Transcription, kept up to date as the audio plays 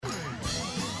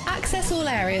Access all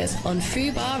areas on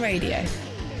Fubar Radio.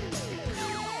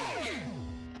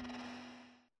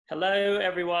 Hello,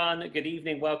 everyone. Good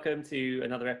evening. Welcome to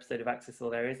another episode of Access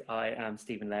All Areas. I am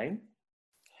Stephen Lane.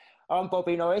 I'm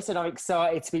Bobby Norris, and I'm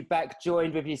excited to be back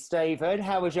joined with you, Stephen.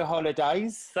 How was your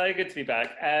holidays? So good to be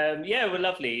back. Yeah, we're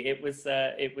lovely. It was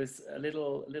a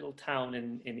little town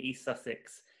in East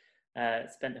Sussex.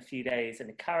 Spent a few days in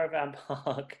a caravan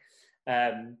park.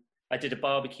 I did a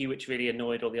barbecue, which really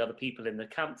annoyed all the other people in the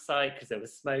campsite because there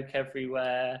was smoke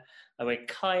everywhere. I went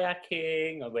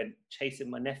kayaking. I went chasing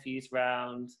my nephews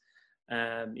round.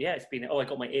 Yeah, it's been. Oh, I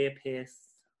got my ear pierced.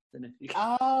 Don't know if you...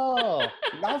 Oh,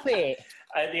 love it.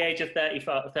 At the age of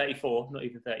 34, not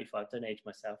even 35, don't age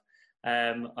myself.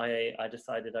 I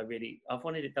decided I've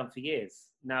wanted it done for years.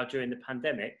 Now during the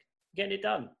pandemic, I'm getting it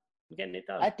done.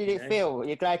 How did it feel?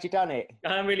 You're glad you've done it?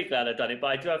 I'm really glad I've done it, but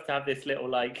I do have to have this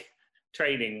little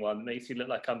training one. Makes you look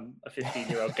like I'm a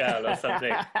 15-year-old girl or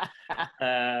something.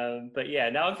 But yeah,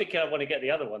 now I'm thinking I want to get the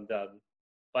other one done.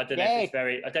 But I don't know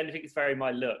if I don't think it's very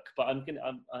my look, but I don't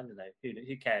know.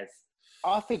 Who cares?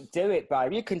 I think do it,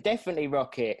 babe. You can definitely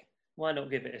rock it. Why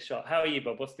not give it a shot? How are you,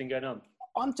 Bob? What's been going on?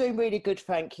 I'm doing really good,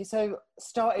 thank you. So,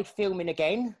 started filming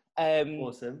again.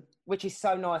 Awesome. Which is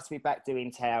so nice to be back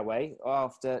doing Towie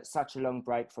after such a long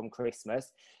break from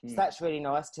Christmas. So that's really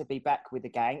nice to be back with the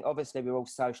gang. Obviously, we're all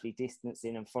socially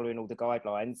distancing and following all the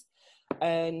guidelines.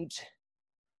 And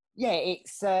yeah,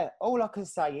 it's all I can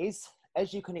say is,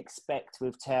 as you can expect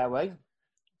with Towie,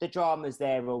 the drama's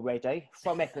there already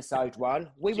from episode 1.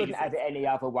 We wouldn't have it any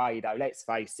other way, though, let's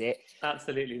face it.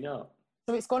 Absolutely not.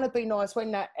 So it's going to be nice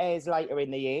when that airs later in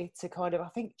the year to kind of, I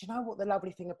think, do you know what the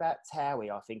lovely thing about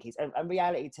Towie, I think, is, and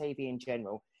reality TV in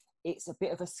general, it's a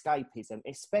bit of escapism,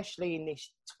 especially in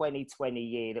this 2020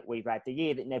 year that we've had, the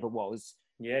year that never was.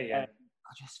 Yeah.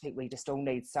 I just think we just all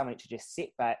need something to just sit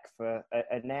back for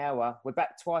an hour. We're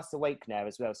back twice a week now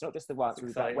as well. It's not just the once.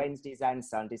 We've got Wednesdays and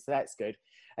Sundays, so that's good.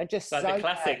 And just like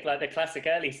the classic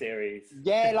early series.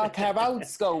 Yeah, like our old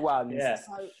school ones. Yeah.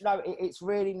 So no, it's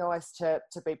really nice to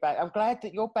be back. I'm glad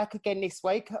that you're back again this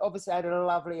week. Obviously, I had a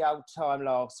lovely old time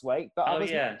last week, but I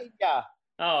was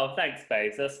Oh, thanks,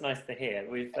 babes. That's nice to hear.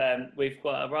 We've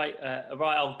got a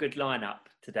right old good lineup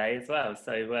today as well.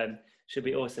 So should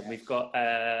be awesome. We've got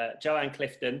Joanne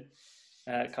Clifton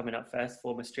coming up first,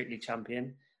 former Strictly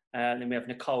champion. Then we have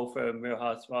Nicole from Real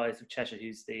Housewives of Cheshire,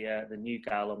 who's the new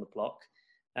gal on the block.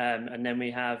 And then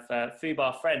we have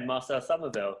Fubar friend Marcel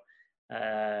Somerville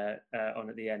on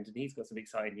at the end, and he's got some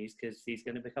exciting news because he's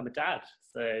going to become a dad.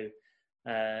 So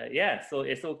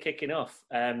it's all kicking off.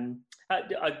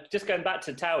 Just going back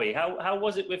to Towie, how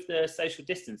was it with the social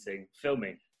distancing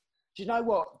filming? Do you know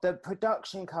what? The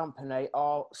production company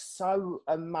are so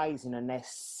amazing and they're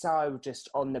so just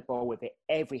on the ball with it.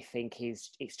 Everything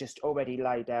it's just already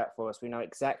laid out for us. We know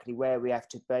exactly where we have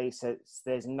to be. So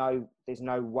there's no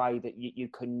way that you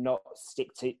cannot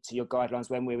stick to your guidelines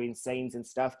when we're in scenes and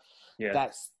stuff. Yeah.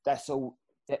 That's all.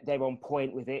 They're on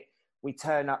point with it. We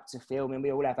turn up to film and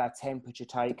we all have our temperature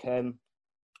taken.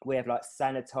 We have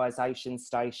sanitisation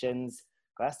stations.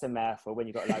 That's a mouthful when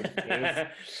you've got a load of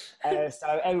kids.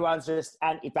 So everyone's just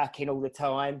anti-backing all the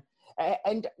time.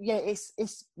 And yeah,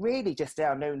 it's really just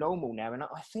our new normal now. And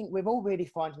I think we're all really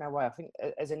finding our way. I think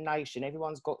as a nation,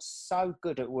 everyone's got so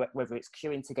good at whether it's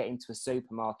queuing to get into a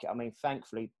supermarket. I mean,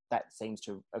 thankfully, that seems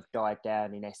to have died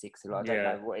down in Essex. I don't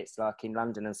know what it's like in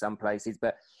London and some places,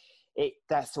 but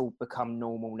that's all become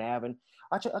normal now. And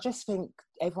I just think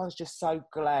everyone's just so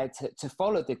glad to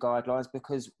follow the guidelines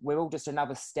because we're all just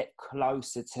another step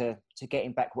closer to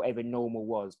getting back whatever normal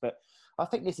was. But I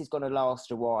think this is going to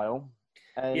last a while.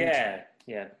 And yeah.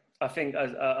 I think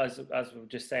as we were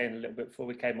just saying a little bit before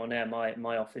we came on air,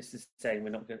 my office is saying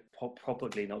we're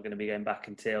probably not going to be going back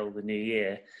until the new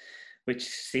year, which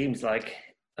seems like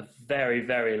a very,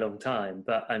 very long time.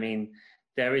 But I mean,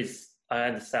 I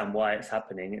understand why it's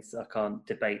happening. I can't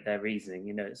debate their reasoning.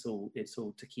 You know, it's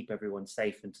all to keep everyone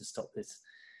safe and to stop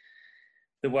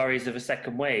the worries of a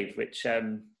second wave. Which,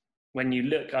 when you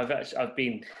look, I've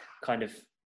been kind of.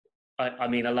 I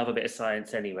mean, I love a bit of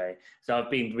science anyway. So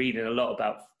I've been reading a lot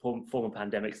about former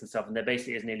pandemics and stuff, and there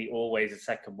basically is nearly always a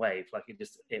second wave. Like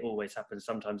it always happens.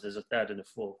 Sometimes there's a third and a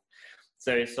fourth.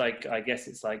 So it's I guess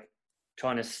it's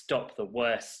trying to stop the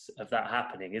worst of that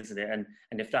happening, isn't it? And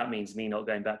if that means me not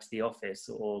going back to the office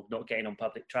or not getting on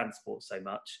public transport so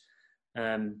much,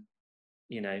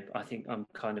 I think I'm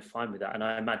kind of fine with that. And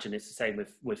I imagine it's the same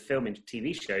with filming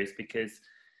TV shows because,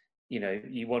 you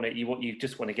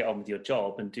just want to get on with your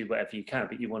job and do whatever you can,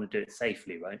 but you want to do it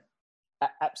safely, right?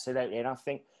 Absolutely. And I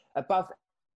think above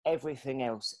everything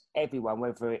else, everyone,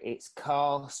 whether it's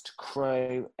cast,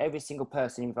 crew, every single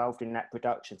person involved in that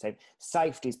production team,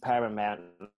 safety is paramount.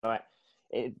 Right?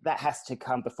 That has to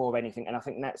come before anything. And I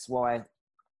think that's why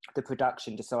the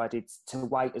production decided to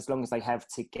wait as long as they have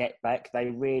to get back. They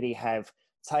really have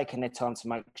taken their time to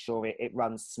make sure it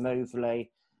runs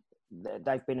smoothly.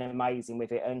 They've been amazing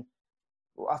with it. And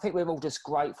I think we're all just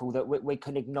grateful that we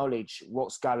can acknowledge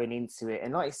what's going into it.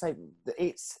 And like you say,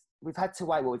 we've had to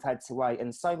wait what we've had to wait.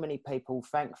 And so many people,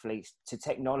 thankfully, to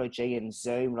technology and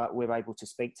Zoom, like we're able to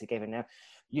speak together now.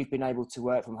 You've been able to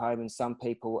work from home and some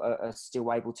people are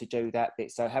still able to do that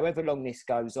bit. So however long this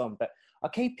goes on, but I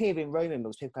keep hearing rumour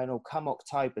mills, people going, oh, come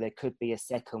October, there could be a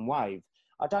second wave.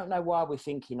 I don't know why we're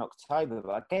thinking October,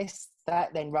 but I guess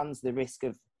that then runs the risk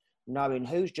of knowing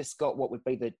who's just got what would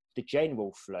be the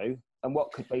general flu and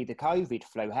what could be the COVID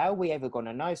flu. How are we ever going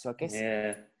to know? So I guess,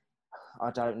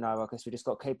 I don't know. I guess we just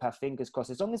got to keep our fingers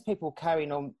crossed. As long as people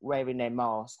carrying on wearing their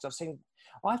masks,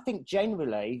 I think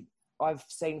generally, I've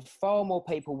seen far more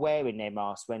people wearing their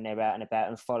masks when they're out and about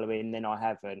and following than I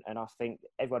haven't. And I think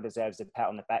everyone deserves a pat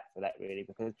on the back for that, really,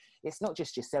 because it's not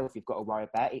just yourself you've got to worry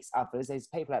about, it's others. There's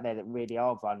people out there that really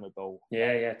are vulnerable.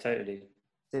 Yeah, totally.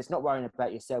 So it's not worrying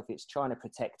about yourself, it's trying to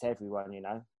protect everyone, you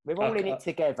know. We're all in it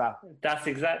together. That's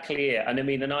exactly it. And I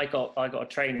mean, and I got a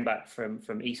train back from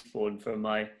Eastbourne from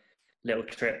my little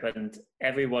trip, and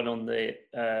everyone on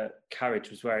the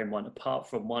carriage was wearing one, apart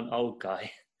from one old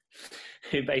guy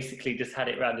who basically just had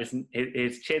it around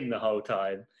his chin the whole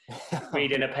time,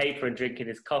 reading a paper and drinking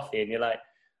his coffee. And you're like,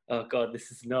 oh God,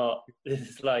 this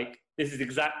is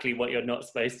exactly what you're not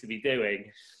supposed to be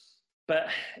doing. But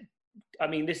I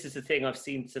mean, this is the thing. I've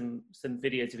seen some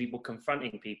videos of people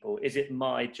confronting people. Is it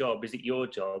my job? Is it your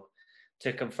job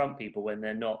to confront people when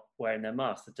they're not wearing their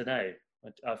masks? I don't know.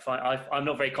 I'm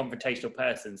not a very confrontational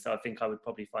person, so I think I would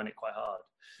probably find it quite hard.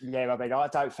 Yeah, I mean, I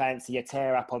don't fancy a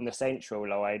tear up on the central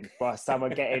line by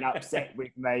someone getting upset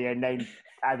with me and then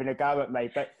having a go at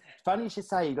me. But funny you should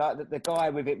say, like the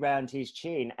guy with it round his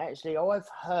chin. Actually, I've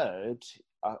heard,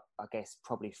 I guess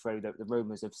probably through the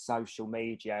rumours of social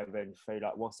media and through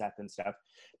like WhatsApp and stuff,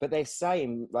 but they're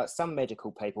saying, like some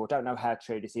medical people, I don't know how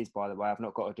true this is, by the way, I've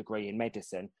not got a degree in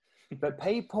medicine, but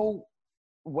people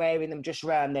wearing them just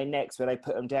round their necks where they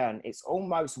put them down, it's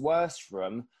almost worse for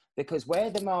them because where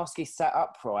the mask is sat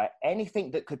upright, anything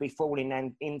that could be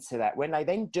falling into that, when they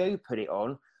then do put it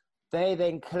on, they're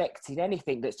then collecting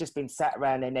anything that's just been sat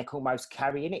around their neck, almost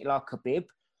carrying it like a bib.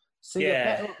 So you're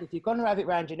better off, if you're going to have it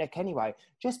around your neck anyway,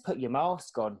 just put your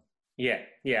mask on. Yeah,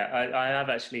 I have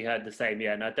actually heard the same.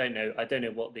 Yeah, and I don't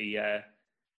know what the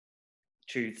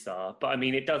truths are, but I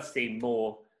mean, it does seem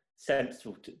more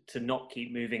sensible to not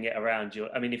keep moving it around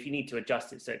I mean, if you need to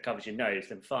adjust it so it covers your nose,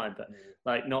 then fine, but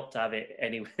like not to have it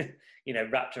anywhere,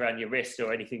 wrapped around your wrist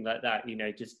or anything like that,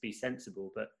 just be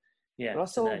sensible. But yeah. Well, I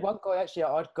saw one guy actually,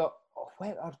 I'd got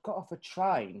off a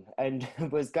train and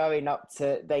was going up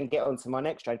to then get onto my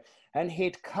next train, and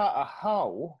he'd cut a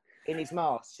hole in his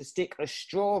mask to stick a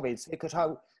straw in so he could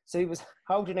hold. So he was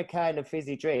holding a can of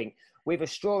fizzy drink with a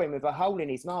straw in with a hole in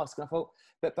his mask. And I thought,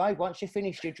 but babe, once you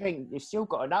finished your drink, you've still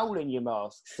got an hole in your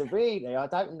mask. So really, I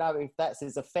don't know if that's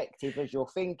as effective as you're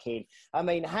thinking. I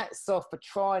mean, hats off for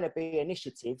trying to be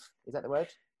initiative. Is that the word?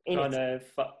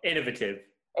 Innovative.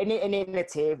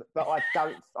 Innovative, but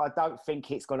I don't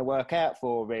think it's going to work out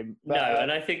for him. But, no,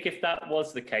 and I think if that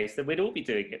was the case, then we'd all be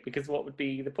doing it, because what would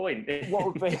be the point? What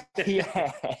would be, yeah.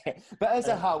 But as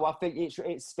a whole, I think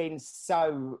it's been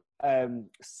so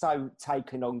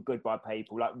taken on good by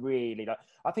people. Like really, like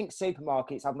I think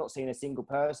supermarkets. I've not seen a single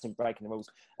person breaking the rules.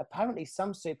 Apparently,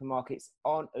 some supermarkets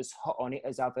aren't as hot on it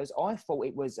as others. I thought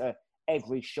it was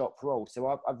every shop rule. So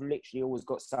I've literally always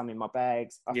got some in my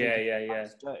bags. I think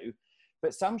do.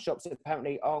 But some shops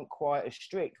apparently aren't quite as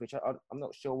strict, which I'm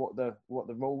not sure what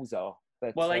the rules are.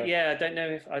 But, I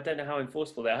don't know how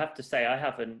enforceable they are. I have to say, I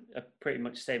haven't pretty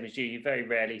much the same as you. You very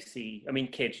rarely see. I mean,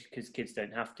 kids, because kids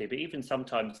don't have to. But even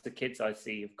sometimes the kids I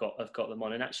see have got them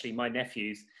on. And actually, my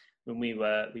nephews, when we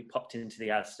popped into the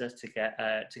Asda to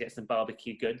get some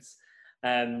barbecue goods,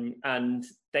 and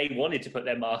they wanted to put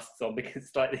their masks on because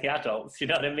like the adults, you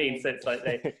know what I mean. So it's like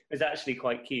it was actually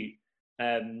quite cute.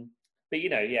 But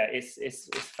it's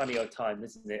funny old time,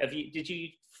 isn't it? Did you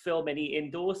film any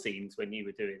indoor scenes when you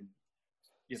were doing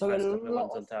your first couple of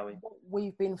ones on Towie? What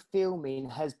we've been filming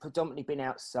has predominantly been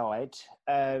outside.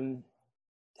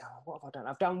 What have I done?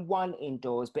 I've done one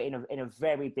indoors, but in a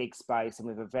very big space and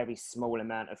with a very small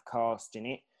amount of cast in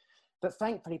it. But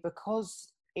thankfully,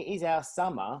 because it is our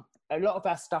summer, a lot of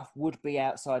our stuff would be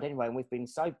outside anyway, and we've been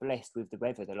so blessed with the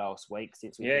weather the last week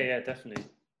since we've definitely.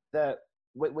 That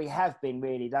we have been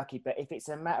really lucky. But if it's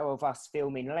a matter of us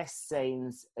filming less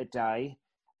scenes a day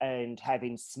and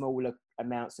having smaller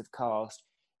amounts of cast,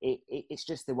 it's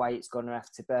just the way it's going to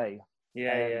have to be.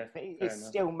 Yeah, but it's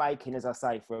still making, as I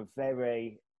say, for a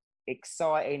very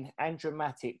exciting and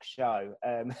dramatic show.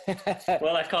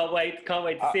 Well, I can't wait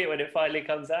to see it when it finally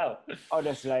comes out.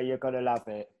 Honestly, you're going to love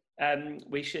it.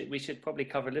 We should probably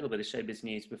cover a little bit of showbiz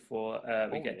news before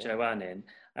we get Joanne in.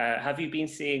 Have you been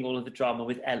seeing all of the drama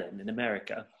with Ellen in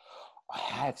America? I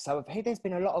have. So I've heard there's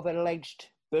been a lot of alleged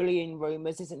bullying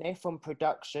rumours, isn't there, from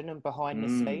production and behind the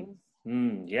scenes?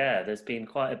 Yeah, there's been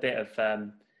quite a bit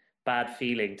of bad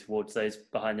feeling towards those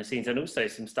behind the scenes, and also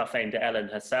some stuff aimed at Ellen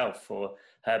herself for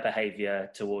her behaviour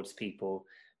towards people.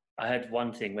 I heard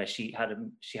one thing where she had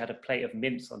a plate of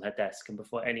mints on her desk, and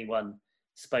before anyone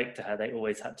spoke to her, they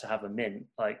always had to have a mint.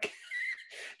 Like,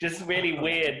 just really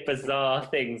weird, bizarre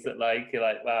things that you're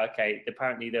like, wow, okay.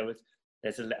 Apparently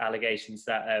there's allegations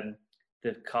that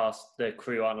the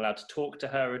crew aren't allowed to talk to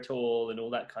her at all, and all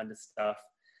that kind of stuff.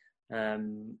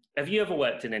 Have you ever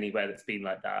worked in anywhere that's been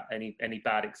like that? Any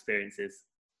bad experiences?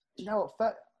 You know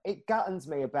what? It guttens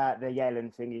me about the Ellen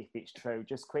thing, if it's true,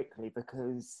 just quickly,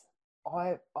 because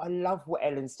I love what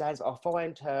Ellen stands for. I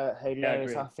find her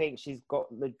hilarious. I think she's got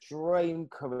the dream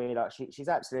career. Like she's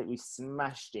absolutely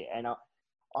smashed it, and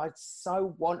I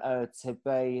so want her to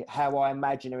be how I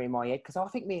imagine her in my head, because I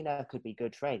think me and her could be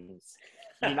good friends.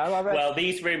 You know, well,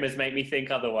 these rumours make me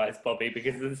think otherwise, Bobby,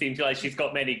 because it doesn't seem like she's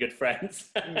got many good friends.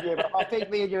 Yeah, but I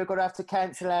think me and you are going to have to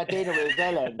cancel our dinner with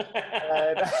Ellen.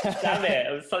 Damn it,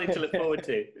 it was something to look forward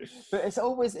to. But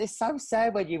it's so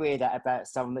sad when you hear that about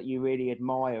someone that you really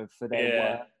admire for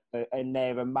their work and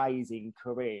their amazing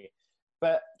career.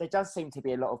 But there does seem to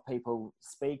be a lot of people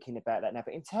speaking about that now.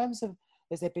 But in terms of,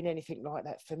 has there been anything like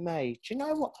that for me? Do you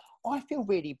know what? I feel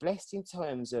really blessed in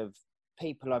terms of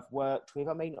people I've worked with.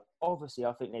 I mean, obviously,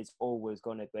 I think there's always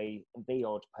going to be the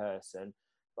odd person,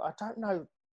 but I don't know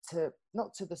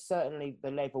not to certainly the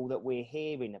level that we're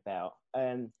hearing about.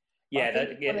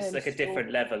 It's like a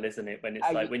different level, isn't it? When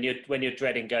it's when you're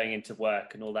dreading going into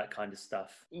work and all that kind of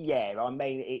stuff. Yeah, I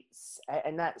mean,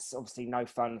 and that's obviously no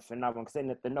fun for no one, because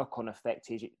then the knock-on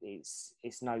effect is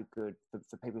it's no good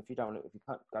for people if you can't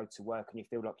go to work and you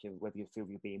feel like whether you feel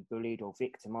you're being bullied or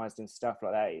victimised and stuff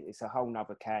like that. It's a whole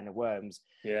nother can of worms.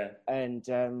 Yeah. And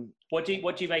what do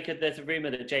you make of? There's a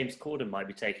rumour that James Corden might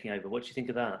be taking over. What do you think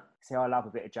of that? See, I love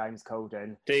a bit of James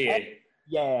Corden. Do you?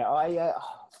 Yeah, I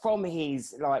from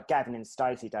his Gavin and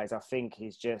Stacey days, I think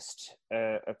he's just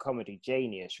a comedy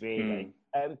genius, really.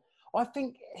 I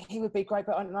think he would be great,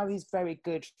 but I know he's very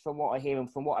good from what I hear and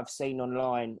from what I've seen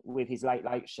online with his Late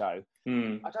Late Show.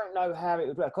 I don't know how it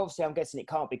would work. Obviously, I'm guessing it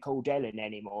can't be called Ellen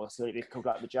anymore, so it'd be called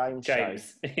like the James Show.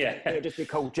 Yeah. It'd just be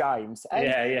called James. And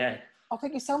yeah. I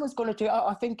think if someone's going to do it,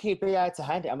 I think he'd be able to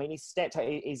handle it. I mean, he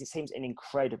seems an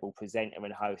incredible presenter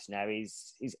and host now.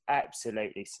 He's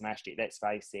absolutely smashed it, let's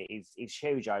face it. He's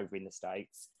huge over in the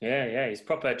States. Yeah, he's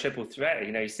proper triple threat.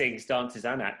 You know, he sings, dances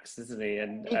and acts, isn't he?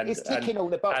 And he's ticking all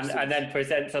the boxes. And then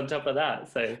presents on top of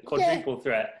that, so quadruple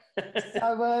threat.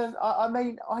 So, I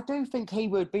mean, I do think he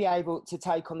would be able to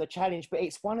take on the challenge, but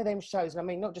it's one of them shows, I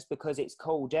mean, not just because it's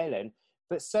called Ellen,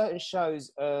 but certain shows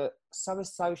are so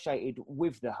associated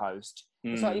with the host.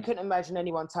 It's like you couldn't imagine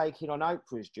anyone taking on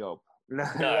Oprah's job.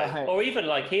 No, or even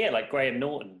like here, like Graham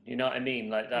Norton, you know what I mean?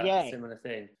 Like that similar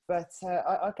thing. But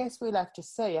I guess we'll have to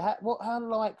see. How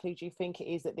likely do you think it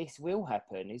is that this will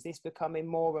happen? Is this becoming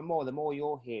more and more, the more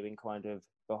you're hearing kind of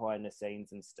behind the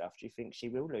scenes and stuff? Do you think she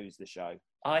will lose the show?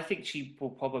 I think she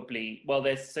will probably,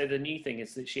 so the new thing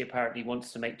is that she apparently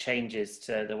wants to make changes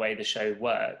to the way the show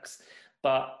works.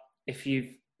 But if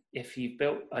you've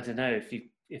built, I don't know,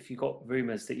 if you've got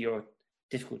rumours that you're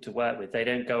difficult to work with, they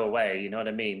don't go away, you know what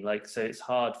I mean? Like, so it's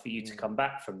hard for you to come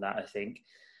back from that, I think.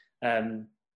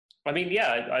 I mean,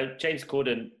 James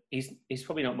Corden, he's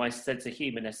probably not my sense of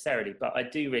humour necessarily, but I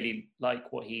do really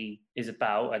like what he is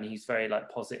about, and he's very like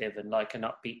positive and like an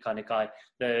upbeat kind of guy.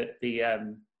 The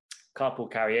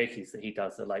carpool karaoke's that he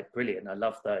does are like brilliant. I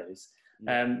love those.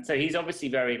 So he's obviously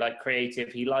very like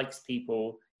creative. He likes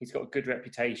people. He's got a good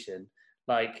reputation.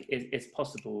 Like it's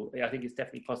possible. I think it's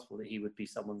definitely possible that he would be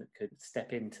someone that could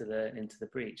step into the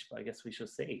breach. But I guess we shall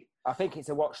see. I think it's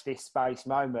a watch this space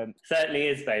moment. Certainly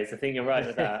is, Baze. I think you're right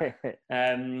with that.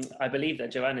 I believe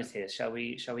that Joanna's here. Shall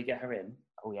we get her in?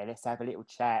 Oh yeah, let's have a little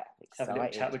chat. Have a little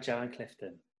chat with Joanne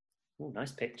Clifton. Oh,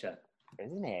 nice picture.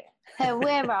 Isn't it?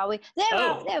 Where are we? There we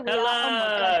are. Hello. Oh my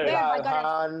God. Where have I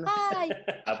got it? Hi.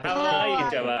 How are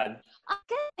you, Joanne? I'm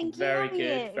good, thank you. Very How are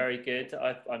good, you? very good.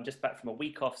 I'm just back from a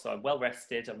week off, so I'm well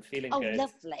rested. I'm feeling good. Oh,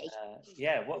 lovely.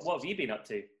 What have you been up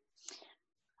to?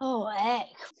 Oh, heck.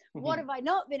 What have I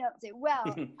not been up to?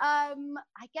 Well, I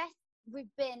guess we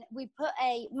put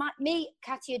me,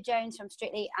 Katia Jones from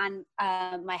Strictly, and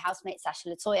my housemate Sasha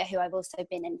Latoya, who I've also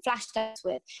been in Flashdance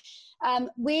with.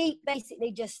 We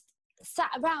basically just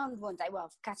sat around one day,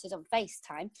 well, Katia's on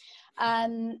FaceTime,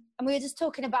 and we were just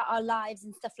talking about our lives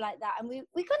and stuff like that. And we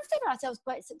consider ourselves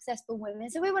quite successful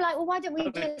women. So we were like, well, why don't we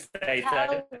just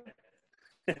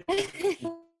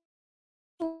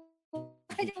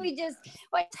why don't we just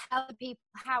tell people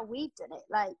how we've done it,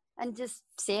 like, and just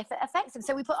see if it affects them?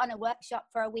 So we put on a workshop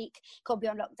for a week called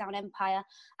Beyond Lockdown Empire,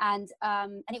 and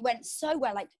it went so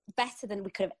well, like better than we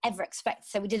could have ever expected.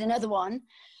 So we did another one,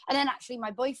 and then actually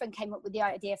my boyfriend came up with the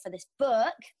idea for this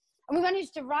book, and we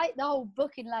managed to write the whole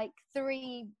book in like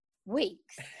 3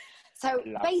 weeks. So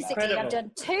basically, I've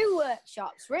done 2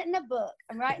 workshops, written a book,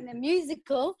 I'm writing a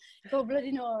musical called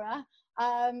Bloody Nora.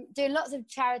 Doing lots of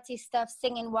charity stuff,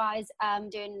 singing wise,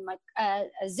 doing my a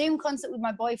Zoom concert with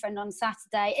my boyfriend on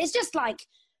Saturday. It's just like,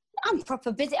 I'm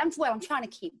proper busy. I'm trying to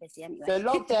keep busy anyway. So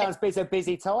lockdown's been a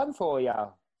busy time for you.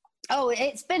 Oh,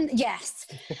 it's been, yes.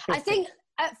 I think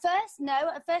at first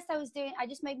I was I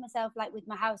just made myself, like with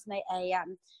my housemate, a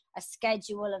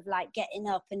schedule of like getting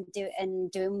up and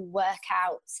doing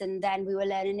workouts, and then we were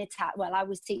learning Italian. Well, I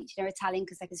was teaching her Italian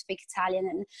because I could speak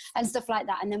Italian and stuff like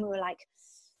that. And then we were like,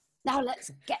 now let's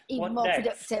get even more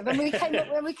productive. And we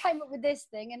came up with this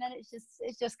thing, and then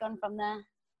it's just gone from there.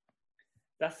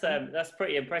 That's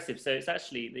pretty impressive. So it's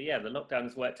actually the lockdown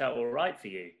has worked out all right for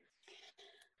you.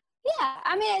 Yeah,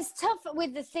 I mean, it's tough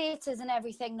with the theatres and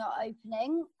everything not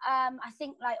opening. I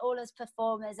think like all us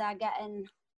performers are getting,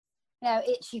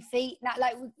 itchy feet.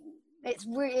 Like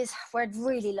we'd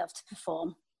really love to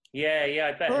perform. Yeah,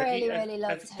 I bet. Really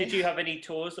love to. Did you have any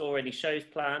tours or any shows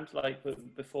planned, like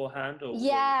beforehand?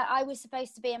 Yeah, I was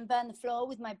supposed to be in Burn the Floor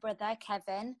with my brother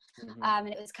Kevin, and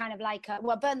it was kind of like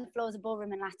Burn the Floor is a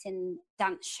ballroom and Latin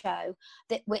dance show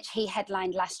which he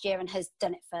headlined last year and has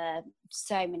done it for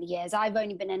so many years. I've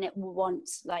only been in it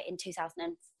once, like in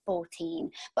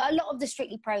 2014, but a lot of the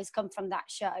Strictly pros come from that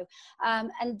show.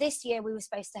 And this year we were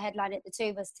supposed to headline it, the 2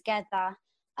 of us together.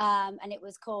 And it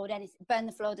was called Burn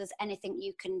the Floor Does Anything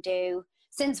You Can Do.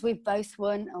 Since we've both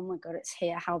won, oh my God, it's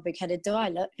here. How big-headed do I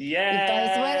look?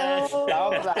 Yeah.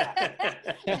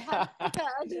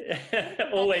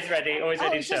 Always ready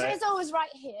to show it. It's always right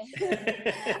here.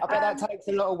 I bet that takes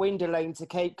a lot of Windolene to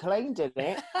keep clean, doesn't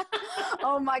it?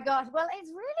 Oh my God. Well, it's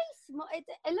really small. It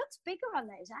looks bigger on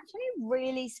there. It's actually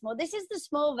really small. This is the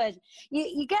small version.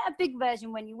 You get a big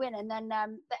version when you win, and then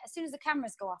as soon as the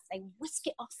cameras go off, they whisk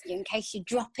it off you in case you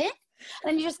drop it.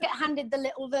 And then you just get handed the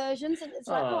little versions, and it's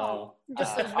like, I'll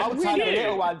take the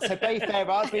little one. To be fair,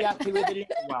 I'd be happy with the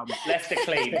little one. Lester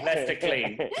clean.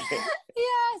 Yeah,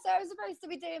 so I was supposed to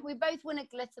be we both won a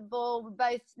glitter ball. We're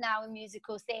both now in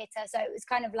musical theatre, so it was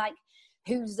kind of like,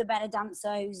 who's the better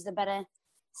dancer, who's the better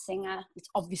singer? It's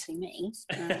obviously me.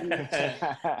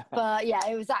 But yeah,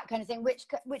 it was that kind of thing, which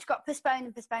got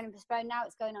postponed. Now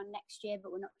it's going on next year,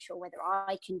 but we're not sure whether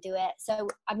I can do it. So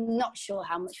I'm not sure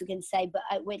how much we can say, but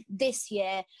we're this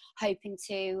year hoping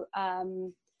to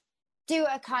do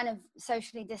a kind of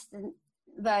socially distant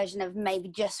version of maybe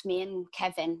just me and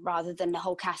Kevin rather than the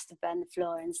whole cast of Burn the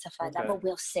Floor and stuff like that. But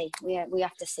we'll see. We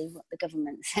have to see what the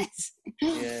government says.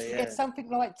 Yeah. Something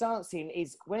like dancing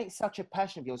is, when it's such a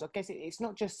passion of yours, I guess it's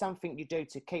not just something you do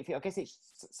to keep fit. I guess it's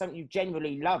something you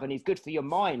genuinely love and is good for your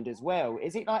mind as well.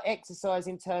 Is it like exercise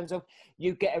in terms of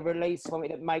you get a release from it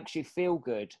that makes you feel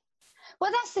good?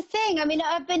 Well, that's the thing. I mean,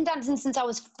 I've been dancing since I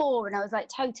was 4, and I was like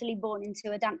totally born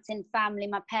into a dancing family.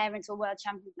 My parents were world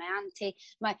champions. My auntie,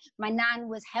 my nan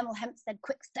was Hemel Hempstead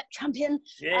quick step champion.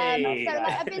 So like,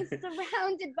 I've been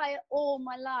surrounded by it all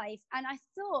my life, and I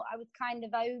thought I was kind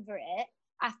of over it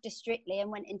after Strictly and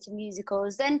went into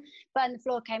musicals. Then Burn the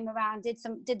Floor came around, did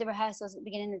the rehearsals at the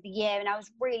beginning of the year, and I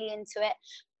was really into it.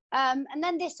 And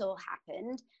then this all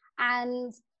happened,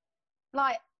 and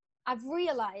like I've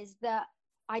realised that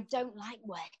I don't like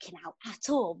working out at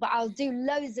all, but I'll do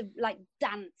loads of like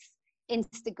dance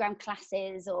Instagram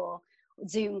classes or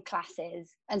Zoom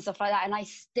classes and stuff like that, and I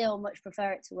still much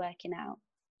prefer it to working out.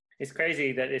 It's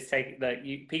crazy that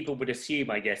people would assume,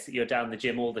 I guess, that you're down the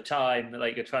gym all the time, that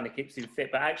like you're trying to keep you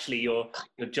fit, but actually your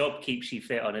job keeps you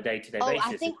fit on a day-to-day basis.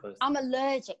 I think I'm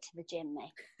allergic to the gym,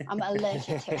 mate. I'm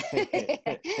allergic to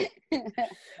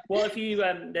it. Well, if you,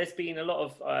 there's been a lot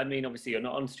of, I mean, obviously you're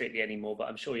not on Strictly anymore, but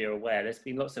I'm sure you're aware, there's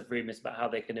been lots of rumours about how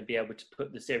they're going to be able to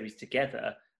put the series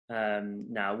together.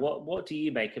 Now, what do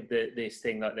you make of this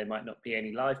thing? Like, there might not be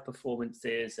any live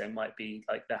performances. There might be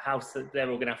like the house that they're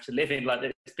all going to have to live in, like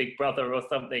this Big Brother or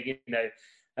something.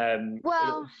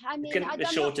 Well, I mean, the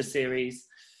shorter series.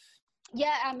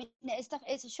 Yeah, I mean,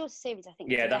 it's a shorter series, I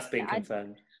think. Yeah, that's been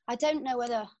confirmed. I don't know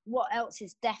what else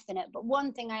is definite, but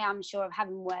one thing I am sure of,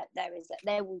 having worked there, is that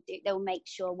they will make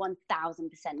sure 1000%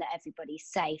 that everybody's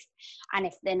safe, and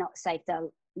if they're not safe,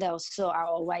 they'll sort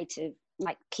out a way to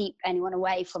like keep anyone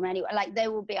away from anyone. Like, they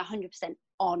will be 100%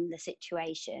 on the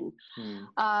situation.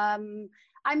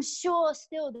 I'm sure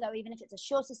still though, even if it's a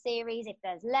shorter series, if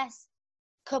there's less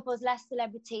couples, less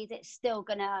celebrities, it's still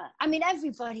gonna, I mean,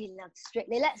 everybody loves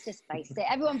Strictly, let's just face it,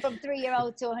 everyone from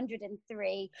 3-year-old to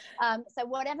 103, so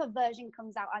whatever version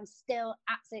comes out, I'm still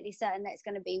absolutely certain that it's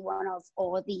going to be one of,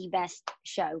 or the best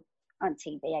show on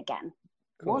TV again.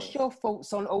 Cool. What's your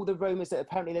thoughts on all the rumours that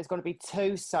apparently there's going to be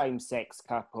 2 same-sex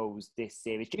couples this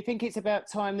series? Do you think it's about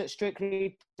time that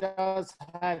Strictly does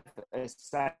have a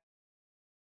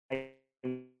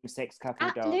same-sex couple?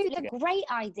 Absolutely, a great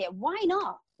idea. Why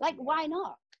not? Like, why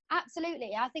not?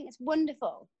 Absolutely. I think it's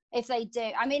wonderful if they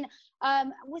do. I mean,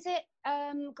 was it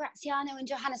Graziano and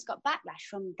Johannes got backlash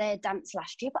from their dance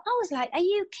last year? But I was like, are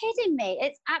you kidding me?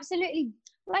 It's absolutely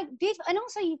like beautiful. And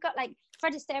also you've got like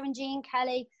Fred Astaire and Gene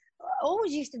Kelly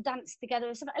always used to dance together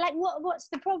or something. Like, what's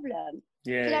the problem?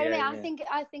 Yeah, you know what I mean?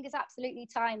 I think it's absolutely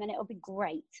time, and it'll be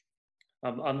great.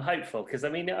 I'm hopeful, because I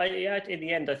mean, in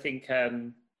the end, I think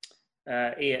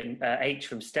Ian H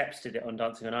from Steps did it on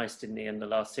Dancing on Ice, didn't he, in the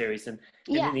last series? And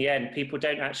in the end, people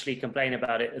don't actually complain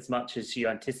about it as much as you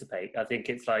anticipate. I think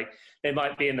it's like there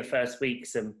might be in the first week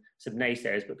some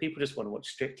naysayers, but people just want to watch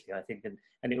Strictly, I think,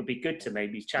 and it would be good to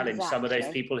maybe challenge some of those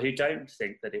people who don't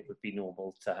think that it would be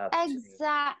normal to have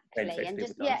exactly, and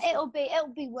just it'll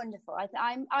be wonderful.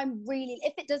 I'm really,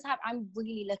 if it does happen, I'm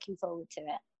really looking forward to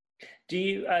it. Do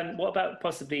you? What about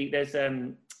possibly? There's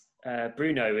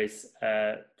Bruno is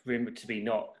rumoured to be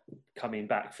not coming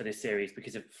back for this series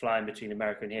because of flying between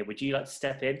America and here. Would you like to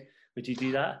step in? Would you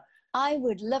do that? I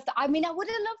would love that. I mean, I would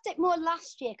have loved it more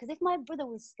last year, because if my brother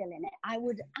was still in it, I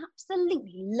would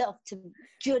absolutely love to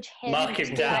judge him. Mark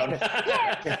him down.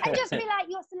 And just be like,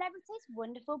 your celebrity's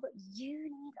wonderful, but you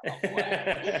need a lot of work.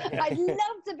 I'd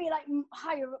love to be like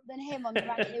higher up than him on the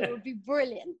ranking. It would be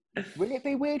brilliant. Will it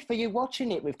be weird for you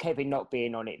watching it with Kevin not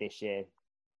being on it this year?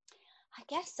 I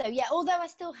guess so, yeah. Although I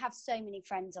still have so many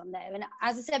friends on there. And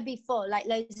as I said before, like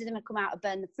loads of them have come out of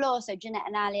Burn the Floor. So Jeanette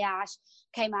and Ali Ash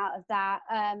came out of that.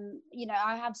 You know,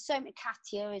 I have so many.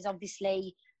 Katya is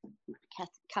obviously...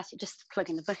 Katya, just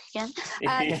plugging the book again.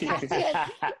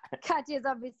 Katya's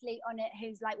obviously on it,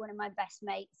 who's like one of my best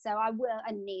mates. So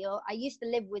and Neil. I used to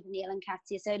live with Neil and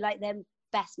Katya. So like they're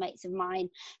best mates of mine.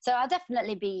 So I'll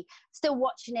definitely be still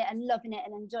watching it and loving it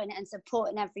and enjoying it and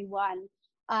supporting everyone.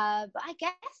 But I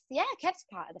guess, Kev's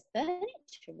part of the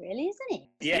furniture, really, isn't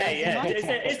he? Yeah.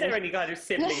 Is there any kind of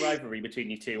sibling rivalry between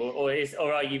you two, or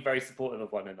are you very supportive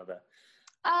of one another?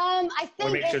 I think or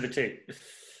a mixture of the two.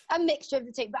 A mixture of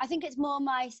the two, but I think it's more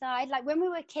my side. Like when we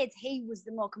were kids, he was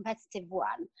the more competitive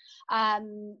one,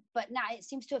 but now it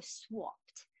seems to have swapped.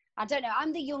 I don't know.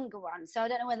 I'm the younger one, so I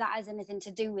don't know whether that has anything to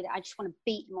do with it. I just want to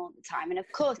beat him all the time. And of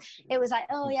course, it was like,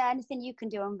 oh yeah, anything you can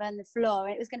do on Burn the Floor.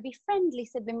 And it was going to be friendly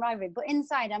sibling rivalry. But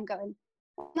inside, I'm going,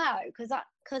 no, because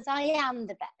I am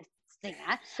the best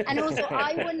singer. And also,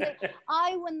 I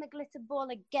won the glitter ball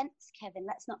against Kevin.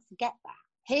 Let's not forget that.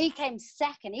 He came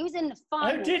second. He was in the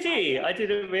final. Oh, did he? I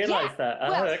didn't realise that. Oh,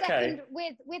 well, okay. Second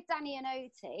with Danny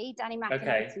Mac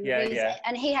okay. and Louise, yeah.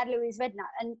 And he had Louise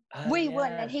Redknapp. And we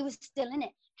won, and he was still in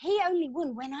it. He only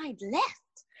won when I'd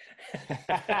left.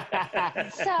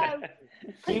 So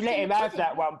you let him have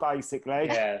that one, basically.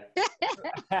 Yeah.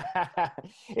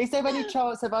 Is there any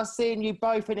chance of us seeing you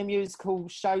both in a musical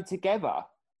show together?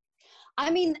 I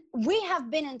mean, we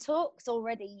have been in talks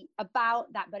already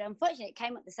about that, but unfortunately it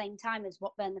came at the same time as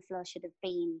what Burn the Floor should have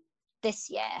been this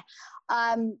year.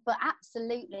 But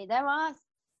absolutely, there are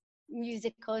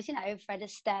musicals, you know, Fred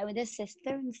Astaire with his sister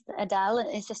and Adele,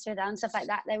 his sister Adele and stuff like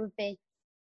that. There would be,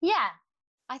 yeah,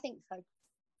 I think so.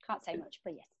 Can't say much,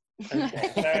 but yes. Okay,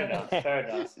 fair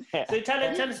enough. So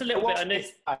tell us a little bit on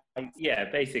this. Yeah,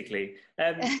 basically.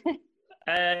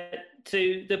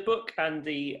 To the book and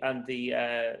the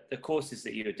courses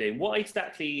that you're doing, what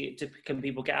exactly can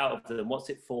people get out of them?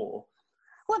 What's it for?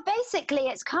 Well, basically,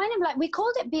 it's kind of like, we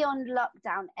called it Beyond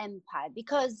Lockdown Empire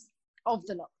because of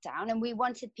the lockdown, and we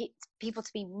wanted people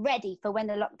to be ready for when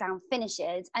the lockdown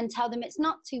finishes and tell them it's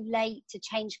not too late to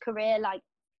change career. Like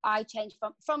I changed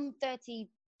from 30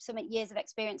 something years of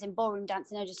experience in ballroom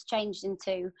dancing, I just changed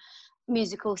into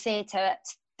musical theatre at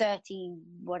 30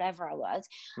 whatever I was.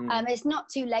 It's not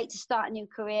too late to start a new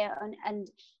career, and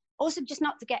also just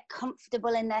not to get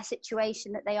comfortable in their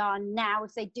situation that they are now.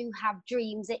 If they do have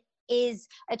dreams, it is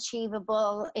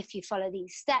achievable if you follow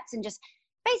these steps. And just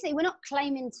basically, we're not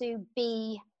claiming to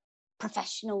be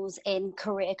professionals in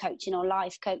career coaching or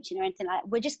life coaching or anything like that.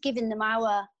 We're just giving them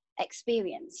our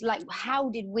experience. Like, how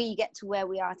did we get to where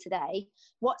we are today?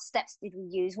 What steps did we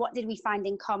use? What did we find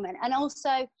in common? And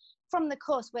also from the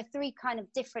course, we're 3 kind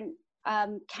of different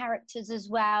characters as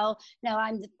well. No,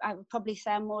 I would probably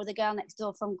say I'm more the girl next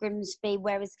door from Grimsby,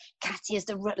 whereas Katya's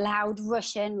the loud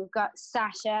Russian. We've got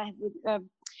Sasha,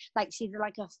 she's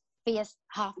like a fierce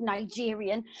half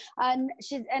Nigerian, and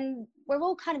we're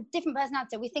all kind of different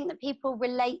personalities. We think that people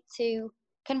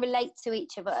can relate to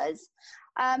each of us.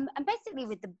 And basically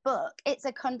with the book, it's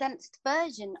a condensed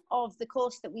version of the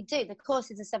course that we do. The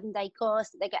course is a 7-day course.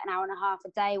 They get an hour and a half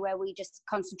a day where we just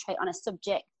concentrate on a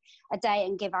subject a day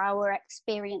and give our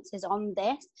experiences on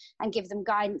this and give them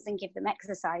guidance and give them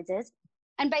exercises.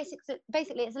 And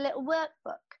basically it's a little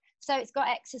workbook. So it's got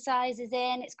exercises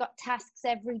in, it's got tasks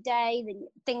every day, the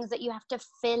things that you have to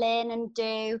fill in and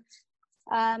do,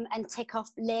 and tick off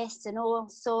lists and all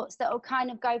sorts that will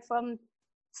kind of go from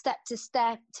step to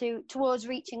step towards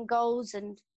reaching goals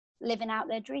and living out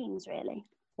their dreams, really.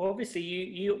 Well, obviously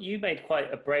you made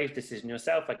quite a brave decision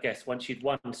yourself, I guess, once you'd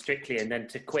won Strictly and then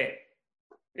to quit.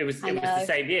 It was the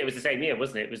same year. It was the same year,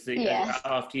 wasn't it? It was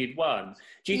after you'd won.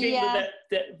 Do you think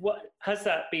that what has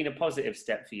that been a positive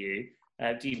step for you?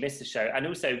 Do you miss the show? And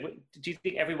also, do you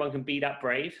think everyone can be that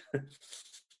brave?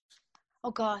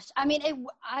 Oh gosh, I mean,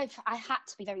 I had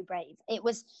to be very brave. It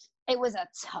was a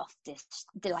tough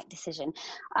decision.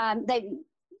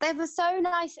 They were so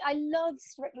nice. I loved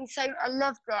Strictly, so I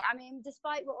loved it. I mean,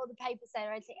 despite what all the papers say,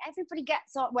 I think everybody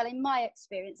gets on. Well, in my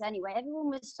experience, anyway, everyone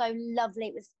was so lovely.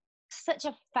 It was such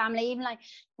a family. Even like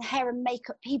the hair and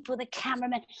makeup people, the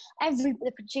cameraman,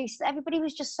 the producers, everybody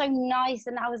was just so nice.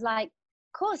 And I was like,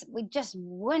 of course, we just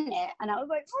won it. And I was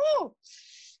like, oh,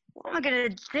 what am I going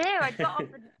to do? I got off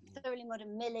Thoroughly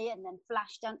Modern Millie, and then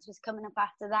Flashdance was coming up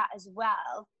after that as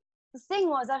well. The thing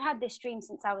was, I'd had this dream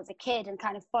since I was a kid and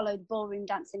kind of followed ballroom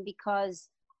dancing because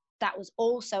that was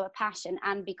also a passion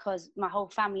and because my whole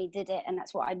family did it and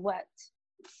that's what I'd worked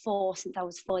for since I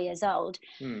was 4 years old.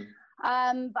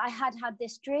 But I had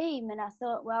this dream and I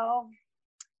thought, well,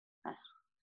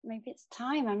 maybe it's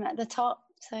time. I'm at the top,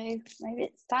 so maybe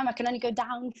it's time. I can only go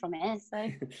down from here. So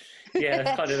yeah,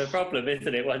 that's kind of the problem,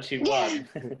 isn't it? Once you've won.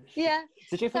 Yeah.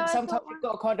 So do you think sometimes you've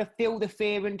got to kind of feel the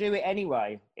fear and do it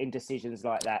anyway in decisions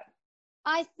like that?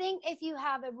 I think if you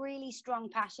have a really strong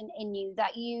passion in you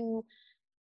that it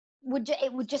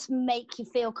would just make you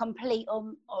feel complete,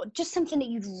 or just something that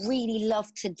you'd really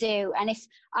love to do. And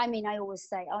I always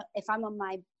say, if I'm on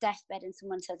my deathbed and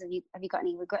someone says, have you got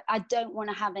any regret? I don't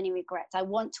want to have any regrets. I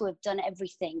want to have done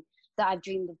everything that I've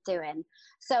dreamed of doing.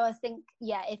 So I think,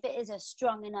 yeah, if it is a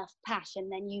strong enough passion,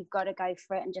 then you've got to go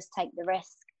for it and just take the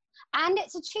risk. And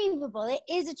it's achievable. It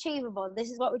is achievable. This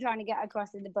is what we're trying to get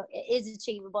across in the book. It is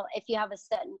achievable if you have a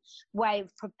certain way of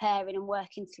preparing and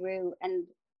working through and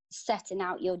setting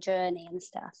out your journey and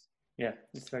stuff. Yeah,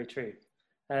 it's very true.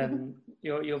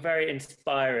 You're very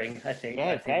inspiring, I think.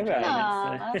 Yeah, very.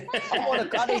 I want to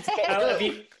get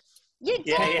you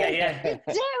do. Yeah. You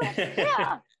do.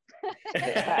 Yeah.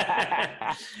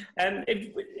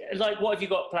 What have you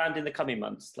got planned in the coming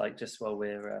months? Like, just while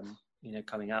we're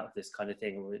coming out of this kind of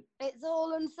thing. It's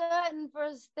all uncertain for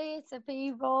us theatre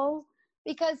people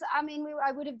because,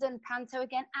 I would have done Panto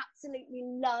again. Absolutely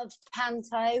loved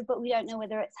Panto, but we don't know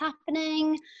whether it's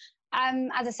happening.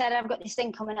 As I said, I've got this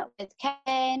thing coming up with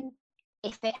Ken.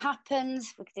 If it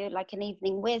happens, we could do like an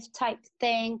evening with type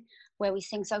thing where we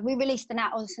sing. So we released an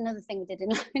album. It's another thing we did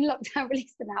in lockdown,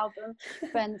 released an album,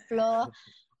 Burn the Floor.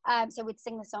 So we'd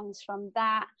sing the songs from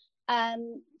that.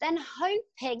 Then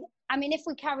hoping, if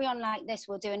we carry on like this,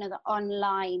 we'll do another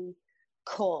online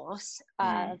course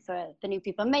for new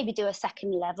people, maybe do a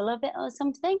second level of it or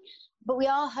something. But we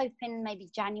are hoping maybe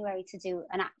January to do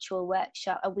an actual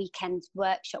workshop, a weekend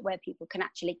workshop where people can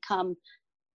actually come,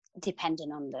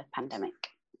 depending on the pandemic.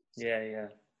 Yeah.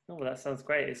 Oh, well, that sounds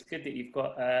great. It's good that you've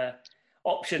got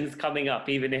options coming up,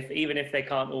 even if they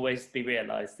can't always be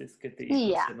realised. It's good that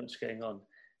you've got so much going on.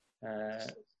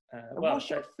 What's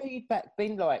your feedback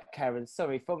been like, Karen?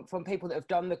 Sorry, from people that have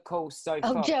done the course so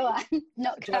far. Oh, Joanne,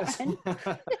 not Karen.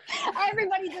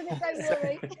 Everybody does it, don't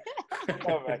worry.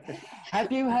 All right. Have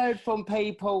you heard from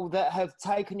people that have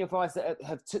taken your advice, that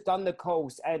have done the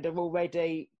course and are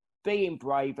already being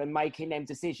brave and making them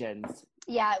decisions?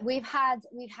 Yeah, we've had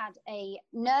a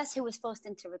nurse who was forced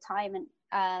into retirement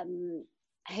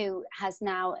who has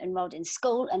now enrolled in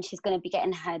school, and she's going to be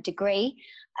getting her degree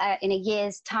in a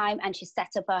year's time, and she's set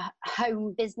up a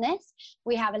home business.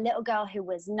 We have a little girl who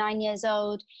was 9 years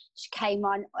old. She came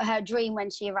on, her dream when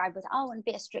she arrived was, I want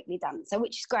to be a Strictly dancer,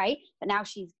 which is great, but now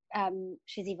she's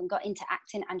even got into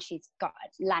acting, and she's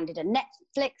landed a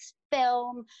Netflix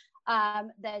film.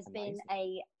 There's been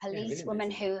a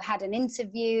policewoman who had an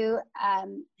interview,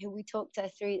 who we talked her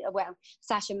through,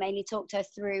 Sasha mainly talked her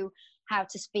through how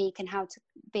to speak and how to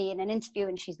be in an interview,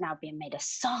 and she's now being made a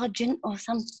sergeant or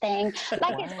something.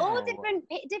 Like, it's all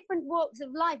different walks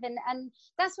of life, and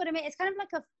that's what I mean. It's kind of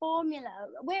like a formula,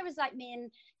 whereas like me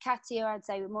and Katia, I'd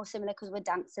say we're more similar because we're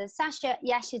dancers. Sasha,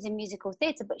 yeah, she's in musical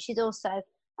theatre, but she's also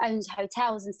owns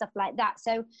hotels and stuff like that,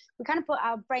 so we kind of put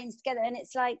our brains together, and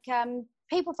it's like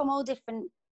people from all different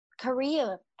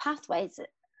career pathways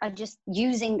are just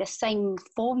using the same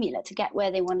formula to get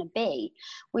where they want to be.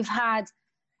 We've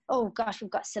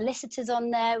got solicitors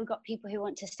on there. We've got people who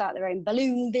want to start their own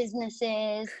balloon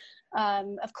businesses.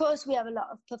 Of course, we have a lot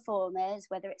of performers,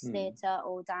 whether it's theatre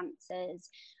or dancers.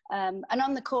 And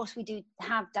on the course, we do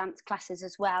have dance classes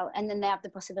as well. And then they have the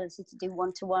possibility to do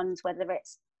one-to-ones, whether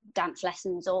it's dance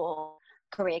lessons or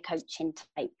career coaching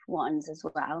type ones as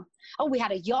well. Oh, we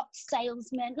had a yacht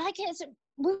salesman.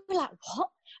 We were like, what?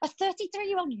 A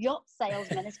 33-year-old yacht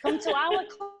salesman has come to our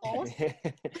course.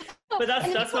 But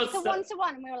that's what's a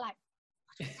one-to-one, and we were like,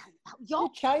 you're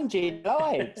changing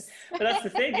lives. But that's the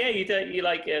thing,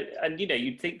 yeah. And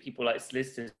you'd think people like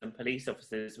solicitors and police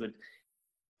officers would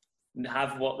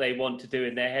have what they want to do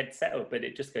in their head settled, but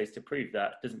it just goes to prove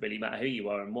that it doesn't really matter who you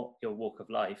are and what your walk of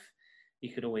life. You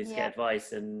can always get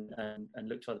advice and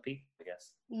look to other people, I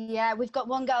guess. Yeah, we've got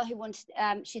one girl who wants,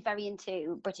 she's very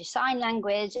into British Sign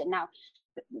Language, and now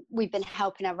we've been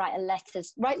helping her write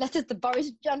letters to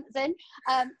Boris Johnson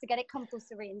to get it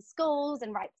compulsory in schools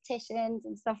and write petitions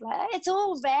and stuff like that. It's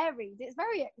all varied. It's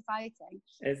very exciting.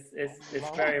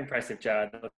 It's very impressive, Joanne.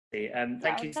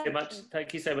 Thank you so much.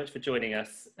 Thank you so much for joining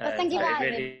us. Thank you. I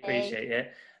really appreciate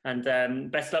it.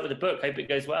 And best luck with the book. Hope it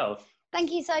goes well.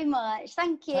 Thank you so much.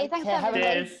 Thank you. Thanks for having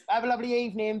me. Have a lovely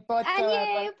evening. Bye.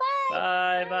 And you.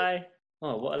 Bye. Bye.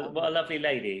 Oh, what a lovely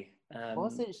lady.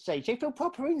 Wasn't she? Do you feel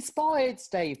proper inspired,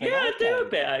 Stephen? Yeah, I do a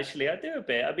bit actually. I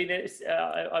mean, it's.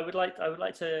 I would like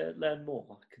to learn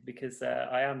more because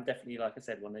I am definitely, like I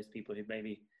said, one of those people who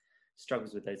maybe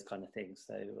struggles with those kind of things.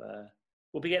 So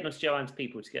we'll be getting on to Joanne's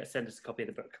people to send us a copy of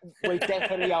the book. We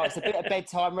definitely are. It's a bit of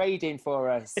bedtime reading for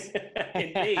us.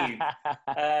 Indeed.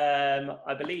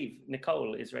 I believe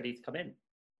Nicole is ready to come in.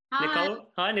 Hi.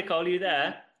 Hi, Nicole. Are you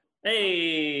there?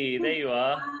 Hey, there you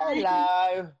are.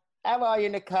 Hello. How are you,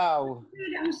 Nicole?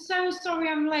 Good. I'm so sorry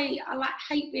I'm late. I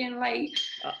hate being late.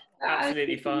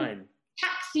 Absolutely fine.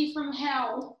 Taxi from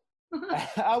hell.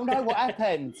 Oh no, what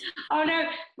happened? Oh no,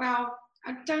 well,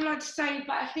 I don't like to say,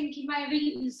 but I think he may have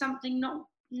eaten something not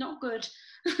good.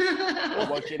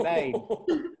 What do you mean?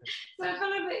 So I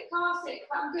feel a bit car sick,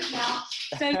 but I'm good now.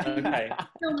 So okay.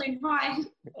 Filming, hi.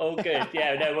 Oh good,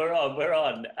 yeah, no, we're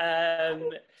on.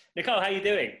 Nicole, how are you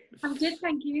doing? I'm good,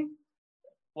 thank you.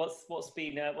 What's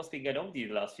been going on with you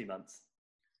the last few months?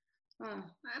 Oh,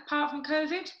 apart from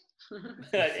COVID?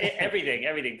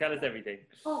 everything. Tell us everything.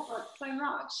 Oh God, so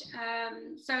much.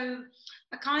 So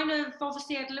I kind of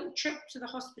obviously had a little trip to the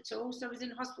hospital. So I was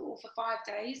in hospital for 5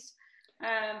 days,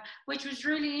 which was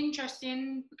really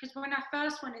interesting because when I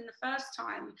first went in the first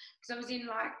time, because I was in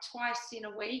like twice in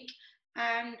a week,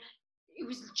 and it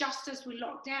was just as we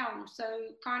locked down. So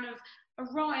kind of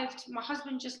arrived, my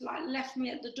husband just like left me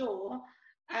at the door.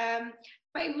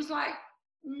 But it was like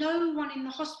no one in the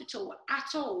hospital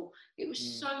at all. It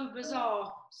was so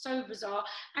bizarre.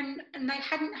 And they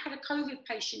hadn't had a COVID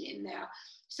patient in there.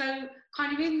 So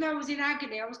kind of, even though I was in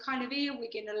agony, I was kind of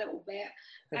earwigging a little bit.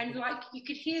 And like, you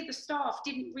could hear the staff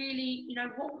didn't really,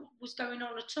 what was going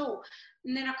on at all.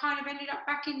 And then I kind of ended up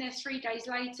back in there 3 days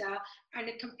later and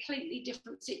a completely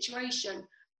different situation,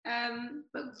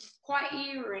 but quite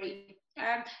eerie.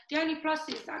 The only plus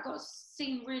is that I got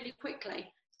seen really quickly.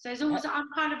 So it's always, I'm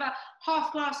kind of a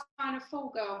half glass kind of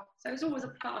full girl. So it's always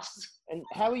a plus. And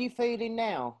how are you feeling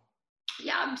now?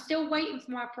 Yeah, I'm still waiting for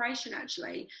my operation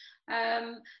actually.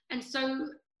 And so,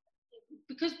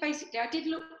 because basically I did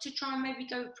look to try and maybe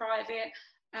go private,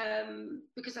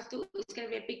 because I thought it was going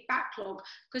to be a big backlog.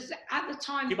 Because at the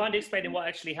time... Do you mind explaining what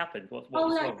actually happened? What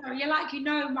was wrong? Sorry, yeah,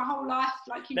 my whole life.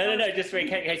 No, just in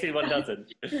case anyone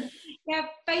doesn't. Yeah,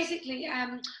 basically,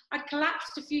 I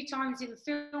collapsed a few times in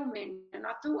filming and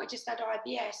I thought I just had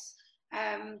IBS.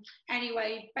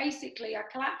 Anyway, basically, I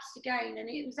collapsed again, and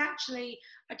it was actually,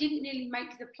 I didn't nearly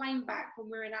make the plane back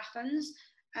when we were in Athens.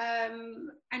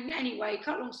 And anyway,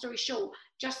 cut long story short,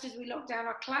 just as we locked down,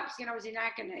 I collapsed and I was in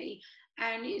agony.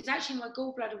 And it was actually my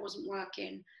gallbladder wasn't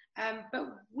working. But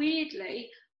weirdly,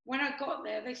 when I got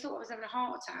there, they thought I was having a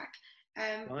heart attack.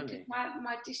 Because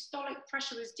my diastolic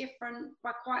pressure was different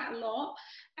by quite a lot.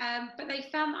 But they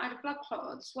found that I had a blood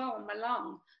clot as well on my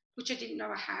lung, which I didn't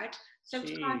know I had. So it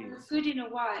was kind of good in a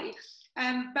way.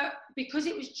 But because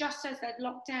it was just as they'd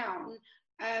locked down,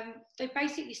 they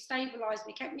basically stabilised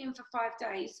me, kept me in for 5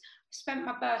 days. I spent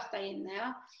my birthday in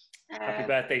there. Happy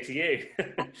birthday to you.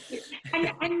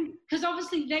 and because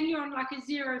obviously then you're on like a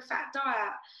zero fat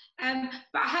diet.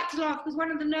 But I had to laugh because one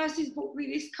of the nurses brought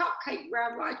me this cupcake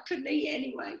round that I couldn't eat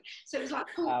anyway. So it was like,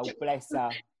 oh, bless her.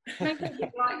 Maybe they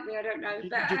didn't like me, I don't know.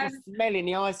 But you can smell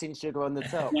the icing sugar on the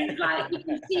top. Yeah, like you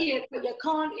can see it, but you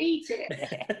can't eat it.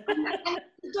 And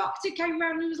the doctor came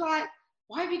round and was like,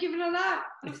 why have you given her that?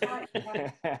 I was like,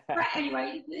 But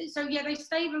anyway, so yeah, they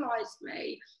stabilised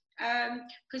me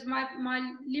because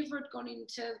my liver had gone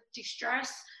into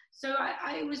distress. So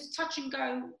it was touch and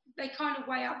go. They kind of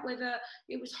weigh up whether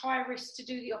it was high risk to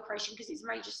do the operation because it's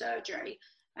major surgery.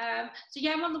 So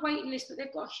yeah, I'm on the waiting list, but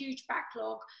they've got a huge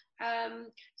backlog.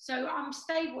 So I'm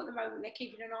stable at the moment. They're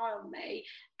keeping an eye on me.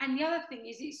 And the other thing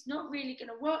is it's not really going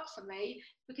to work for me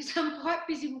because I'm quite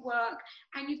busy with work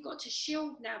and you've got to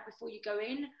shield now before you go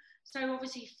in. So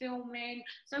obviously filming.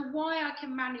 So why I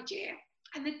can manage it.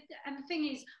 And the thing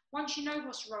is, once you know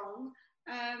what's wrong,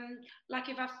 like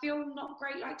if I feel not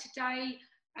great, like today,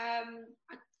 I'm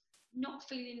not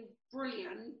feeling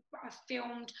brilliant, but I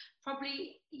filmed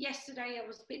probably yesterday. I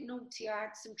was a bit naughty. I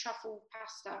had some truffle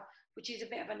pasta, which is a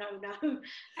bit of a no-no.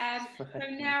 So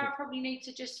now I probably need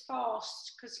to just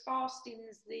fast because fasting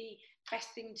is the best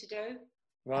thing to do.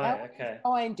 Right. Okay.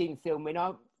 Finding filming.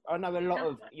 I know a lot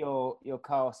of your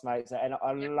castmates, and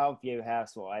I love you,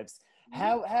 Housewives.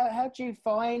 How do you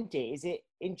find it? Is it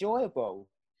enjoyable?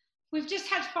 We've just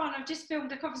had fun. I've just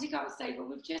filmed, I obviously can't say, but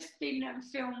we've just been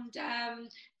filmed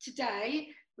today,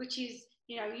 which is,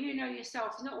 you know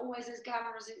yourself, it's not always as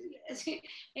glamorous as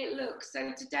it looks.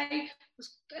 So today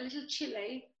was a little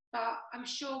chilly, but I'm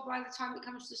sure by the time it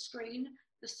comes to the screen,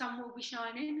 the sun will be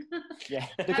shining. Yeah,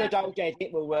 the good old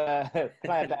edit will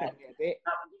play about a bit.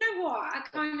 You know what? I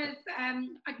kind of,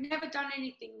 I'd never done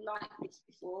anything like this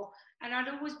before, and I'd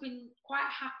always been quite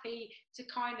happy to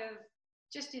kind of,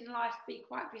 just in life, be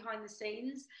quite behind the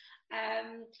scenes.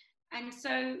 And so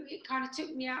it kind of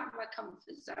took me out of my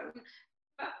comfort zone.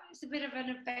 But it's a bit of an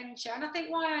adventure. And I think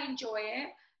why I enjoy it,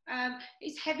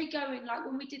 it's heavy going. Like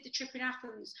when we did the trip in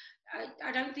Athens,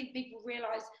 I don't think people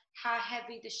realise how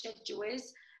heavy the schedule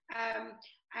is.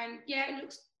 And yeah, it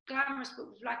looks glamorous, but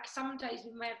like some days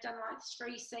we may have done like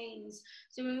 3 scenes.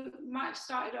 So we might have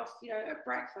started off, at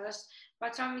breakfast. By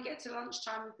the time we get to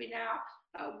lunchtime, we've been out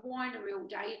at a winery all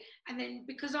day. And then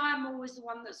because I'm always the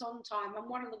one that's on time, I'm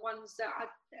one of the ones that,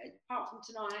 apart from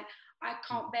tonight, I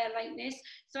can't bear lateness.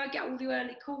 So I get all the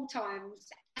early call times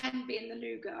and being the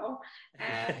new girl.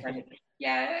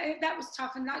 Yeah, that was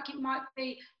tough. And like it might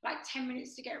be like 10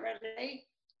 minutes to get ready.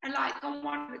 And like on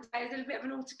one of the days, there's a bit of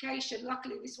an altercation.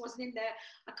 Luckily, this wasn't in there.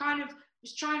 I kind of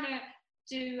was trying to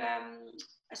do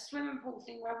a swimming pool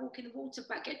thing where I walk in the water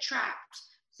but get trapped.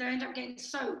 So I end up getting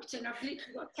soaked, and I've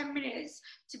literally got 10 minutes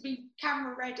to be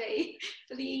camera ready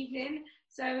for the evening.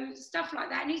 So stuff like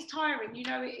that. And it's tiring, it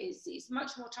is. It's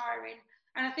much more tiring.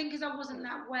 And I think because I wasn't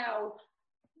that well,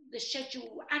 the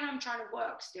schedule, and I'm trying to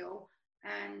work still,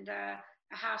 and a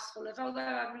house full of, although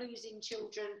I'm losing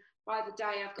children by the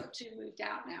day, I've got 2 moved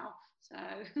out now. So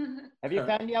have you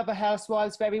found the other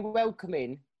housewives very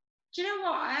welcoming? Do you know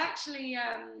what? I actually,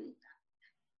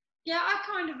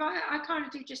 I kind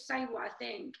of do just say what I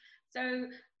think. So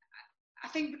I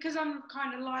think because I'm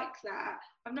kind of like that,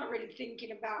 I'm not really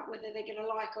thinking about whether they're going to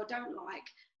like or don't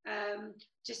like.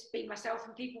 Just be myself,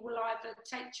 and people will either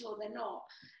take to you or they're not.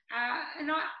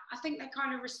 And I think they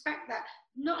kind of respect that.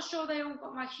 Not sure they all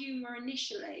got my humour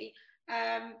initially.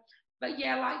 But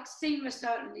yeah, like Seema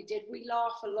certainly did. We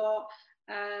laugh a lot.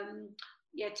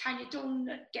 Yeah, Tanya Dawn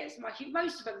gets my humour.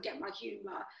 Most of them get my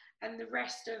humour, and the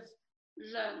rest have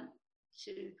learned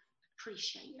to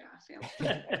appreciate it, I feel.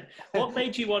 What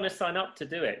made you want to sign up to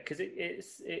do it? Because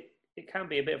it can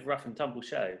be a bit of a rough and tumble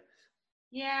show.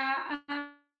 Yeah,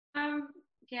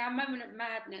 a moment of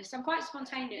madness. I'm quite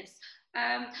spontaneous.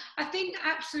 I think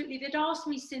absolutely they'd asked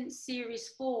me since series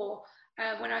 4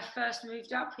 when I first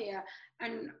moved up here,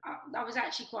 and I was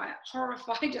actually quite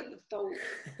horrified at the thought.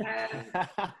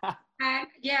 And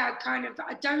yeah,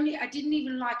 I didn't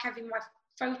even like having my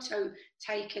photo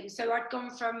taken. So I'd gone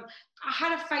from, I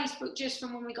had a Facebook just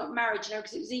from when we got married,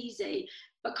 because it was easy,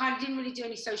 but kind of didn't really do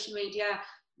any social media.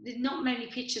 There's not many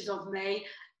pictures of me.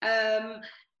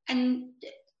 And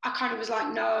I kind of was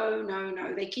like, no.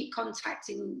 They keep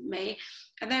contacting me,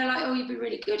 and they're like, oh, you'd be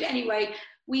really good. Anyway,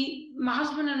 my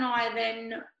husband and I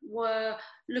then were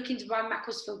looking to buy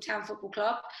Macclesfield Town Football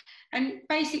Club, and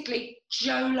basically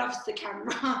Joe loves the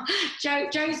camera.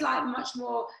 Joe's like much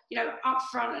more,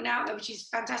 upfront and out there, which is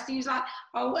fantastic. He was like,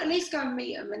 oh, at least go and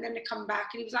meet them, and then they come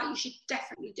back. And he was like, you should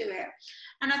definitely do it.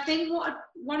 And I think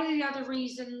one of the other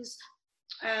reasons,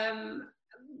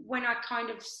 when I kind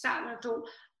of sat and I thought,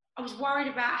 I was worried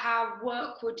about how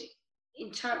work would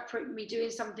interpret me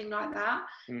doing something like that,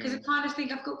 because I kind of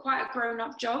think I've got quite a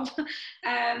grown-up job.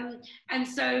 And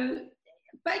so,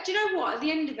 but do you know what? At the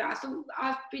end of it, I thought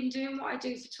I've been doing what I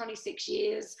do for 26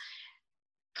 years.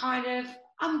 Kind of,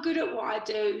 I'm good at what I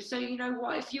do. So you know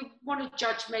what? If you want to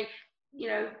judge me,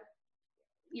 you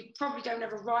probably don't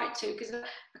have a right to, because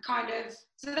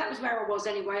so that was where I was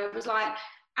anyway. I was like,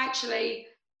 actually,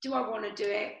 do I want to do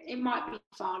it? It might be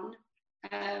fun.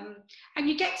 And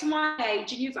you get to my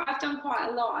age, and I've done quite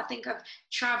a lot. I think I've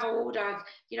travelled.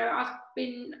 I've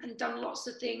been and done lots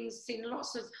of things, seen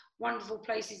lots of wonderful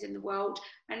places in the world,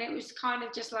 and it was kind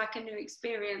of just like a new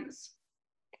experience.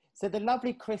 So the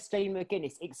lovely Christine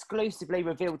McGuinness exclusively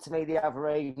revealed to me the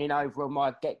other evening over on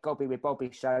my Get Gobby with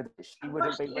Bobby show that she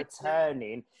wouldn't be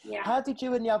returning. Yeah. How did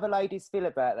you and the other ladies feel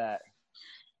about that?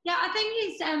 Yeah, I think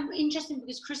it's interesting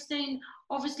because Christine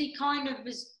obviously kind of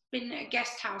has been a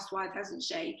guest housewife, hasn't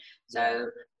she?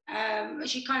 So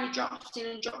she kind of drops in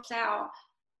and drops out.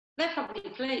 They're probably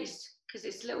pleased because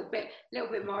it's a little bit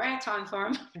more airtime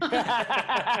for them.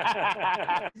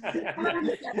 I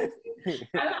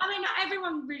mean,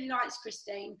 everyone really likes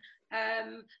Christine,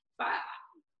 but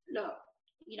look,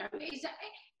 it's,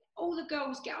 all the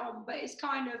girls get on, but it's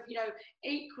kind of,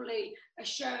 equally a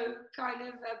show kind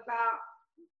of about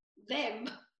them.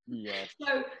 Yeah.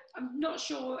 So I'm not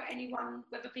sure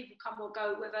whether people come or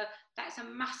go, whether that's a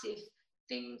massive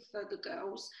thing for the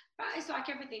girls. But it's like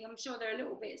everything. I'm sure they're a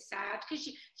little bit sad because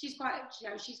she's quite,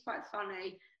 she's quite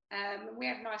funny. And we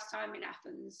had a nice time in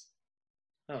Athens.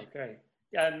 Oh, great.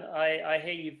 I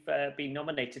hear you've been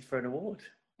nominated for an award.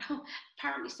 Oh,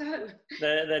 apparently so.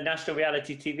 The National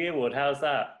Reality TV Award. How's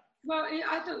that? Well,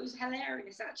 I thought it was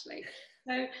hilarious, actually.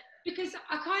 So, because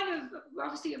I kind of,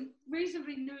 obviously, I'm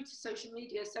reasonably new to social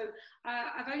media, so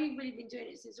I've only really been doing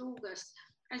it since August.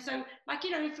 And so,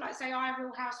 if, say,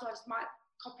 Real Housewives might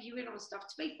copy you in on stuff,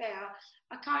 to be fair,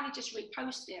 I kind of just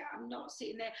repost it. I'm not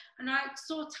sitting there. And I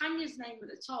saw Tanya's name at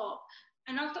the top,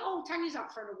 and I thought, oh, Tanya's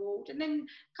up for an award. And then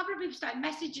a couple of people started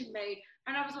messaging me,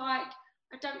 and I was like,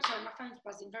 sorry, my phone's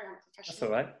buzzing, very unprofessional. That's all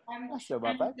right. That's all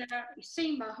right, babe.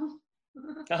 Seema.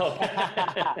 Oh.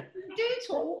 Do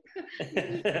talk.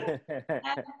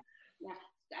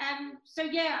 So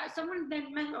someone then,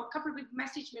 a couple of people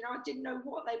messaged me, and I didn't know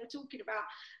what they were talking about.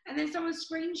 And then someone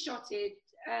screenshotted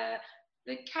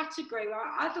the category.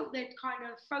 I thought they'd kind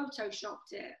of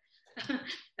photoshopped it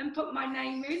and put my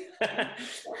name in.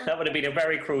 That would have been a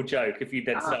very cruel joke if you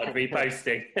then started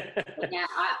reposting. But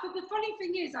the funny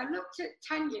thing is, I looked at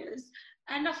Tanya's,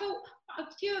 and I thought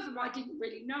a few of them I didn't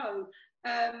really know.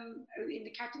 In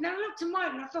the category. Then I looked at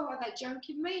mine and I thought, are they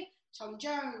joking me? Tom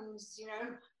Jones,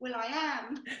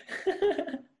 will.i.am.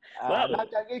 No,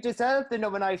 you deserve the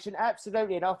nomination,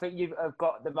 absolutely. And I think you've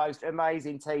got the most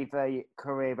amazing TV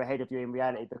career ahead of you in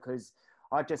reality, because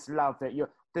I just love that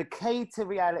the key to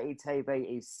reality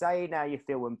TV is saying how you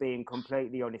feel and being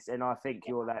completely honest. And I think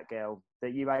you're that girl,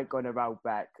 that you ain't going to roll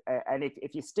back. And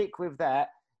if you stick with that,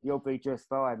 you'll be just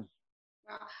fine.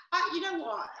 You know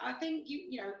what? I think,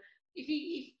 if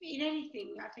in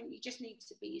anything, I think you just need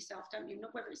to be yourself, don't you?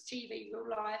 Not whether it's TV, real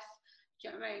life. Do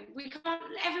you know what I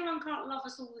mean? Everyone can't love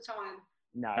us all the time.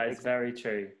 No, it's very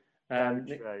true.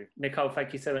 Nicole,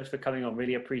 thank you so much for coming on.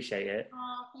 Really appreciate it.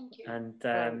 Oh, thank you. And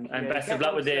best of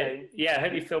luck with it. Yeah, I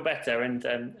hope you feel better, and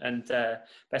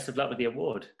best of luck with the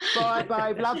award. Bye,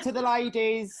 babe. Love to the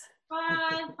ladies.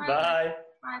 Bye. Bye.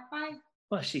 Bye.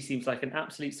 Well, she seems like an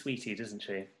absolute sweetie, doesn't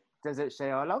she? Doesn't she?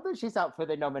 I love that she's up for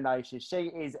the nomination. She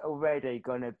is already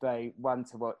going to be one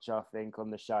to watch, I think,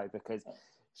 on the show, because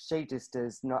she just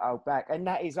does not hold back. And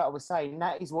that is, like I was saying,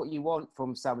 that is what you want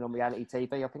from someone on reality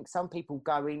TV. I think some people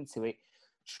go into it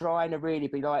trying to really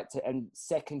be liked it and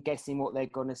second guessing what they're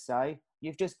going to say.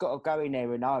 You've just got to go in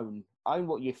there and own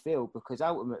what you feel, because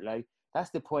ultimately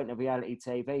that's the point of reality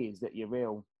TV, is that you're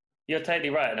real. You're totally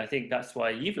right. And I think that's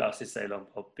why you've lasted so long,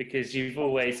 Bob, because you've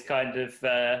always kind of...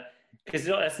 because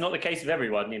that's not the case with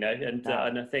everyone, and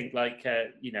I think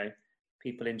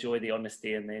people enjoy the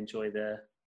honesty and they enjoy the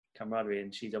camaraderie,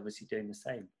 and she's obviously doing the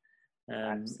same.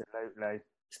 Absolutely.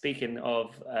 Speaking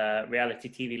of reality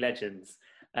TV legends,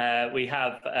 we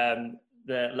have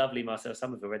the lovely Marcel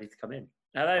Somerville ready to come in.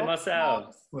 Hello,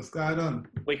 Marcel. What's going on?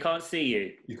 We can't see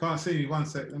you. You can't see me. 1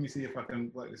 sec. Let me see if I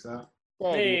can work this out.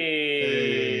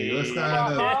 Hey, what's going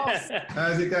on?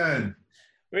 How's it going?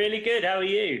 Really good. How are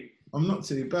you? I'm not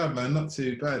too bad, man. Not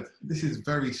too bad. This is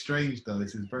very strange, though.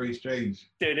 This is very strange.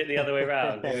 Doing it the other way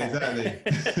around. Yeah, exactly.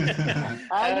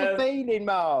 How you feeling,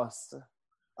 Mars?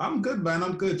 I'm good, man.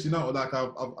 I'm good. You know, like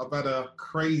I've had a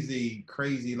crazy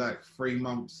like 3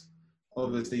 months.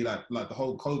 Obviously, like the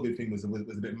whole COVID thing was a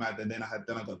bit mad. And then I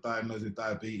got diagnosed with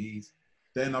diabetes.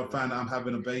 Then I found out I'm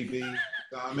having a baby. You know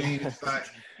what I mean? It's like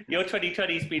your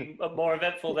 2020's been more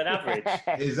eventful than average.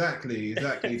 Exactly.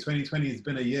 2020 has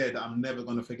been a year that I'm never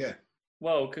going to forget.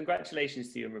 Well,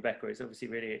 congratulations to you and Rebecca. It's obviously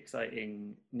really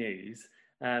exciting news.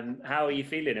 How are you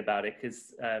feeling about it?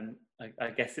 Because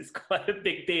I guess it's quite a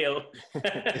big deal.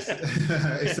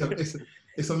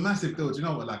 It's a massive deal. Do you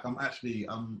know what? Like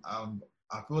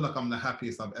I feel like I'm the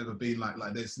happiest I've ever been. Like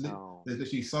there's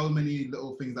literally so many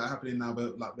little things that are happening now.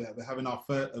 But like we're having our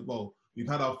first. Well, we've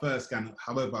had our first scan.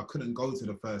 However, I couldn't go to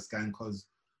the first scan because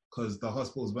the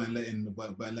hospitals weren't letting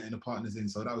the partners in.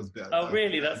 So that was a bit. Oh,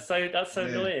 really? That's so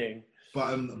annoying.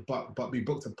 But we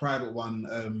booked a private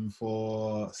one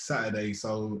for Saturday.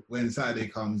 So when Saturday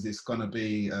comes, it's gonna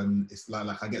be it's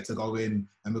like I get to go in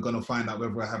and we're gonna find out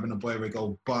whether we're having a boy or a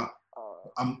girl. But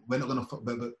we're not gonna.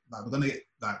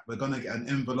 We're gonna get an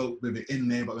envelope with it in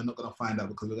there, but we're not gonna find out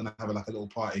because we're gonna have a little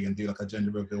party and do like a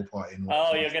gender reveal party.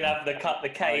 Oh, you're gonna have cut the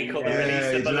cake or the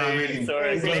release the balloons or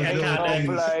a glitter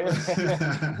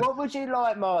cannon. What would you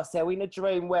like, Marcel, in a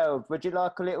dream world? Would you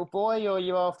like a little boy or are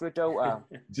you after a daughter?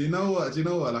 Do you know what?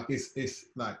 Like it's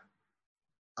like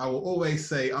I will always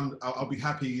say I'll be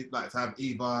happy like to have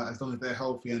either as long as they're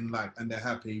healthy and they're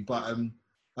happy. But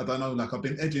I don't know, like I've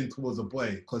been edging towards a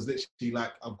boy because literally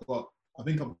like I've got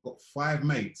 5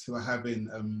 mates who are having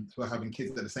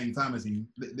kids at the same time as me.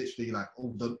 Literally like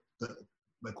all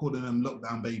we're calling them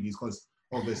lockdown babies because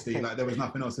obviously like there was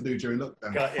nothing else to do during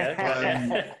lockdown.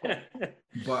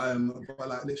 But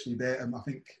like literally there I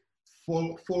think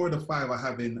four of the 5 are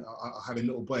having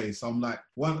little boys. So I'm like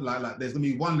there's gonna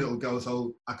be one little girl,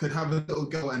 so I could have a little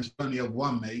girl and she only have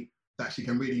one mate that she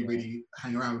can really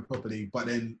hang around with properly. But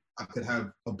then I could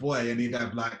have a boy and he'd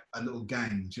have like a little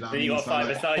gang. Do you know what I mean? You got 5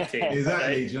 aside teams.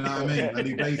 Exactly. Do you know what I mean? I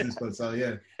do blazing squad. So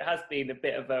yeah. It has been a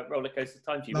bit of a roller coaster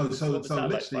time for you. No, so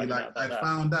literally like I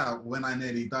found out when I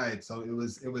nearly died. So it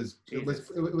was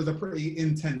a pretty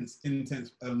intense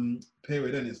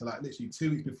period in it. So like literally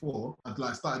 2 weeks before, I'd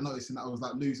like started noticing that I was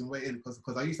like losing weight in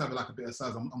because I used to have like a bit of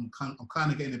size. I'm kind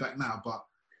of getting it back now, but.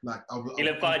 Like you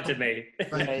look fine to me.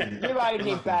 You're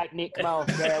only bad, Nick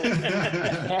Marcel.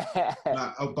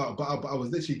 But I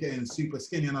was literally getting super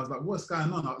skinny, and I was like, "What's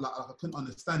going on?" I couldn't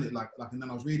understand it. And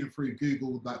then I was reading through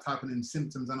Google, like typing in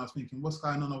symptoms, and I was thinking, "What's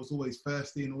going on?" I was always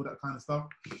thirsty and all that kind of stuff.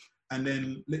 And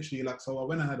then literally, so I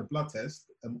went and had a blood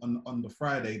test on the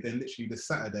Friday. Then literally the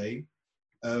Saturday,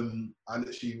 I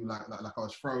literally like I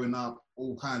was throwing up,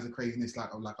 all kinds of craziness. I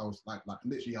was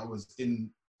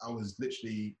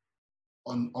literally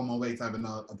on my way to having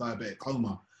a diabetic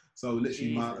coma. So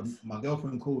literally my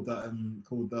girlfriend called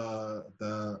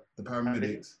the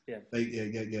paramedics.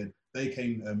 They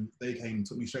came,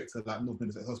 took me straight to like North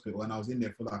Middlesex Hospital, and I was in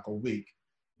there for like a week.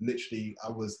 Literally I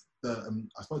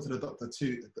spoke to the doctor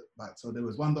too, so there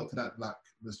was one doctor that like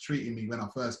was treating me when I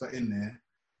first got in there,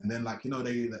 and then like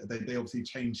they obviously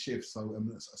changed shifts, so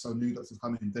new doctors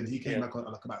come in. Then he came back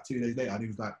like about 2 days later, and he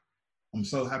was like, I'm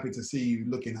so happy to see you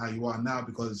looking how you are now,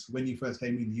 because when you first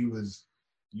came in, you was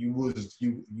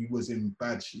in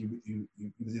bad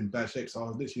shape. So I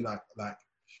was literally like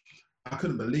I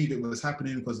couldn't believe it was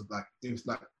happening, because like it was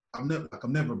like I've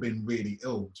never been really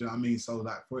ill. Do you know what I mean? So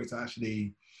like for it to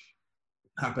actually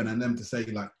happen and them to say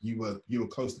like you were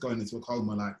close to going into a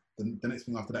coma, like the next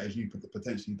thing after that is you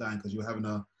potentially dying because you were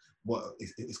having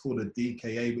it's called a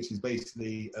DKA, which is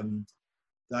basically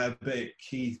diabetic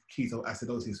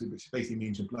ketoacidosis, which basically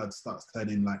means your blood starts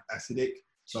turning like acidic.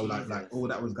 So like all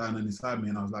that was going on inside me,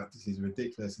 and I was like, this is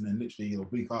ridiculous. And then literally a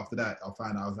week after that, I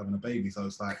found out I was having a baby. So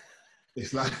it's like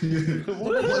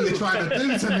what are you trying to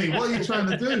do to me? What are you trying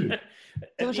to do?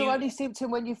 It was your only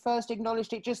symptom when you first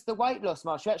acknowledged it, just the weight loss,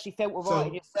 Marsh. You actually felt all right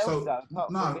in yourself, though.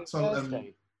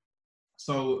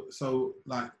 So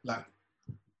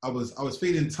I was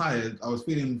feeling tired. I was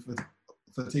feeling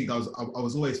fatigue. I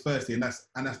was always thirsty, and that's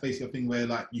basically a thing where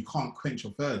like you can't quench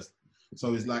your thirst.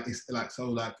 So there's that,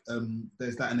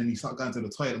 and then you start going to the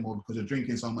toilet more because you're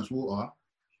drinking so much water,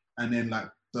 and then like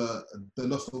the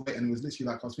loss of weight, and it was literally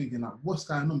like I was thinking like, what's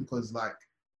going on? Because like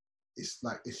it's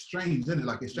strange, isn't it?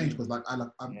 Like it's strange because like I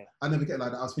never get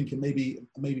like that. I was thinking maybe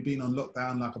being on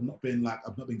lockdown, like I've not been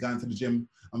going to the gym.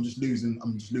 I'm just losing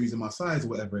my size or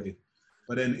whatever it is.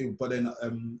 But then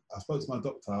I spoke to my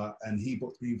doctor and he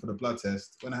booked me for the blood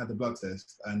test. When I had the blood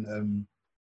test and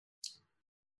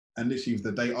literally it was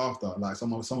the day after, like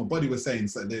my body was saying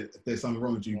so there's something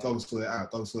wrong with you, go sort it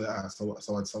out. So I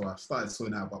started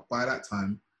sorting it out. But by that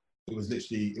time, it was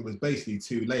basically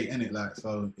too late, innit? Like,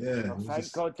 so yeah. Well,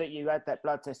 thank God that you had that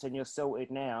blood test and you're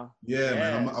sorted now.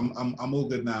 Yeah, man, I'm all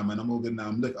good now, man. I'm all good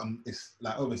now. It's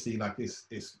like obviously like it's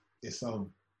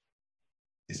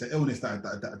an illness that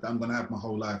I'm gonna have my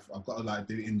whole life. I've got to like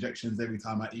do injections every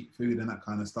time I eat food and that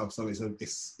kind of stuff. So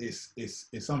it's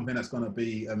something that's gonna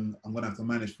be I'm gonna have to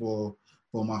manage for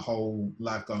my whole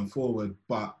life going forward.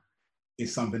 But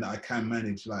it's something that I can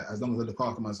manage. Like as long as I look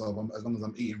after myself, as long as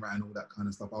I'm eating right and all that kind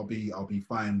of stuff, I'll be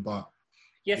fine. But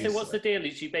yeah. So what's the deal?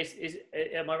 Is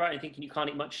am I right in thinking you can't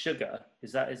eat much sugar?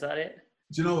 Is that it?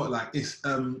 Do you know what? Like it's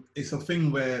a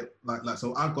thing where like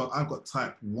so I've got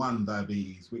type 1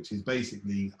 diabetes, which is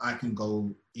basically I can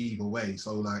go either way.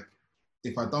 So like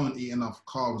if I don't eat enough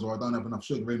carbs or I don't have enough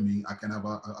sugar in me, I can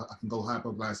go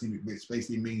hypoglycemic, which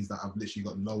basically means that I've literally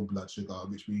got low blood sugar,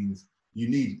 which means you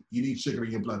need sugar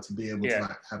in your blood to be able to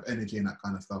like have energy and that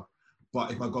kind of stuff.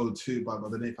 But if I have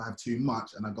too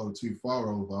much and I go too far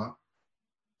over,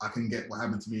 I can get what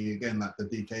happened to me again, like the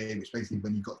DKA, which basically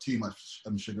when you've got too much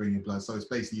sugar in your blood. So it's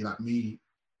basically like me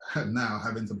now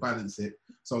having to balance it.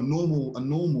 So a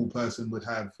normal person would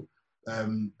have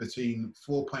between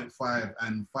 4.5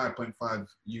 and 5.5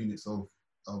 units of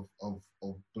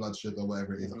blood sugar,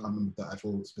 whatever it is. I can't remember the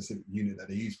actual specific unit that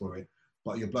they use for it.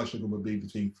 But your blood sugar would be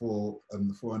between 4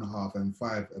 and 4.5 and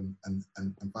 5 and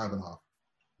 5.5.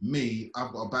 Me,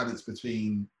 I've got a balance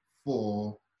between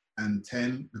 4 and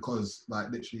 10 because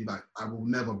like literally like I will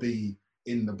never be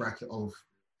in the bracket of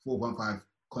 4.5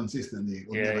 consistently. It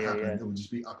will never happen. It will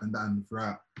just be up and down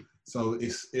throughout. So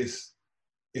it's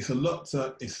a lot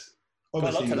to obviously got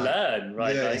a lot to learn,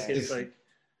 right? Yeah, like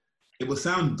it will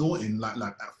sound daunting. Like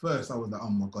at first I was like, oh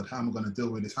my God, how am I going to deal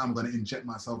with this? How am I going to inject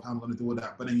myself? How am I going to do all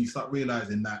that? But then you start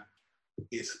realizing that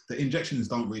the injections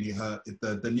don't really hurt.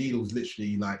 The needle's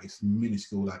literally like it's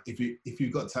minuscule. Like if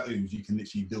you've got tattoos, you can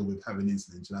literally deal with having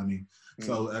insulin. Do you know what I mean?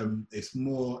 So it's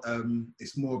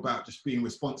more about just being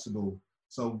responsible.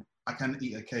 So I can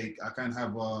eat a cake. I can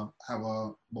have a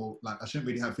well, like I shouldn't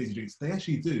really have fizzy drinks. They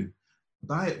actually do.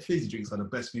 Diet fizzy drinks are the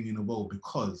best thing in the world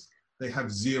because they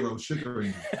have zero sugar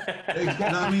in them. You know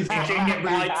what I mean? So you can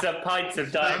get pints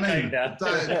of Diet Coke now.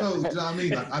 Diet Coke, do you know what I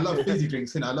mean? Like, I love fizzy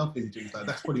drinks, I love fizzy drinks. Like,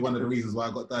 that's probably one of the reasons why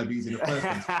I got diabetes in the first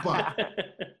place. But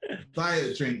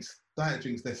diet drinks,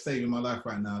 they're saving my life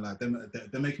right now. Like,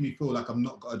 they're making me feel like I'm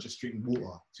not got to just drink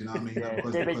water. Do you know what I mean?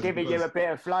 Like, giving you a bit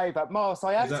of flavour. Mars,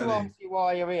 I have to ask you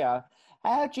while you're here,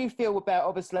 how do you feel about,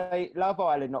 obviously, Love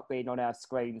Island not being on our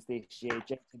screens this year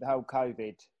due to the whole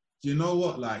COVID? Do you know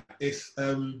what? Like it's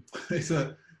a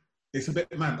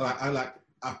bit mad. I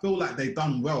feel like they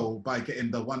done well by getting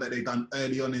the one that they done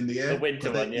early on in the year. The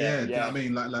winter one, yeah. Do you know what I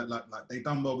mean? Like they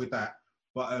done well with that.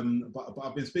 But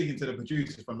I've been speaking to the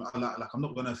producers from like I'm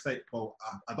not gonna say. Well,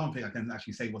 I don't think I can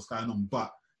actually say what's going on.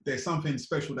 But there's something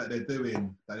special that they're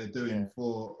doing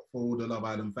for all the Love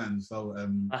Island fans. So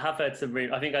I have heard some.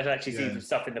 I think I've actually seen some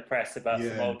stuff in the press about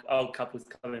some old couples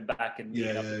coming back and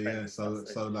meeting up with friends. So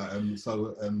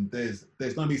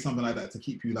there's gonna be something like that to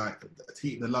keep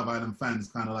the Love Island fans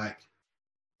kind of like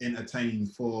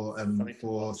entertained for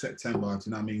September. Do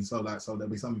you know what I mean? So there'll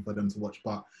be something for them to watch.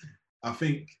 But I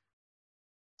think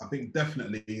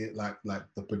definitely like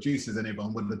the producers and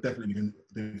everyone would have definitely been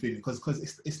feeling because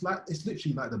it's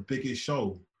literally like the biggest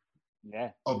show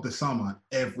of the summer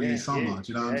every summer.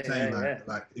 Do you know what I'm saying?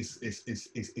 Like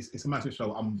it's a massive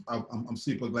show. I'm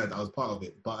super glad that I was part of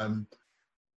it. But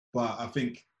I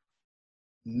think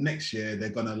next year they're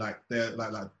gonna they're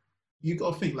you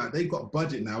got to think like they've got a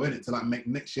budget now, innit, to like make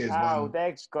next year's one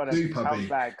they're gonna super come big.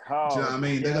 Back hard. Do you know what I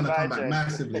mean? They're gonna come back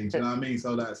massively. Do you know what I mean?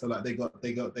 So they got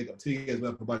 2 years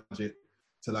worth of budget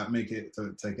to like make it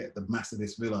to get the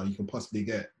massivest villa you can possibly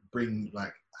get. Bring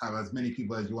have as many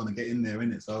people as you want to get in there,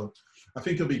 innit? So I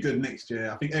think it'll be good next year.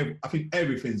 I think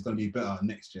everything's gonna be better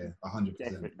next year, 100%.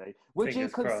 Definitely. Would you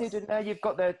consider now you've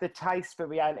got the taste for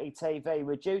reality TV?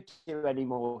 Would you do any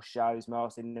more shows,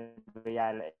 Mars, in the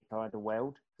reality kind of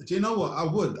world? Do you know what? I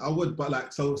would, but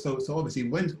like, so obviously,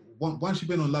 once you've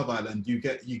been on Love Island, you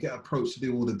get approached to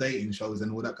do all the dating shows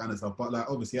and all that kind of stuff. But like,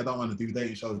 obviously, I don't want to do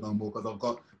dating shows no more because I've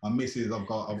got my missus, I've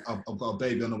got a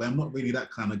baby on the way. I'm not really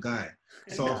that kind of guy.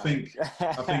 So no. I think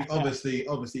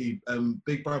obviously,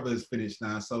 Big Brother's finished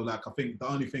now. So like, I think the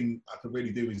only thing I could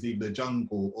really do is either the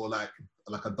jungle or like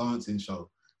a dancing show.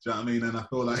 Do you know what I mean? And I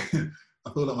feel like.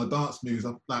 I feel like my dance moves.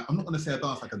 I'm not going to say I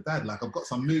dance like a dad. Like I've got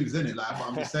some moves in it. Like, but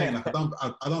I'm just saying, like I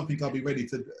don't think I'll be ready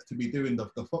to be doing the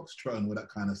foxtrot and all that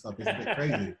kind of stuff. It's a bit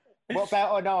crazy. What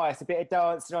about on ice? A bit of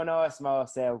dancing on ice,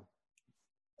 Marcel.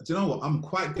 Do you know what? I'm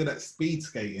quite good at speed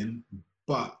skating,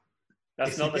 but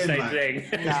that's not the same thing.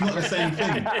 It's not the same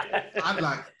thing.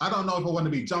 I don't know if I want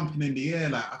to be jumping in the air.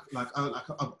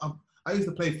 I used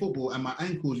to play football and my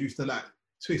ankles used to like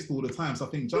twist all the time. So I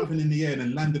think jumping in the air and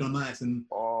then landing on ice and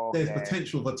there's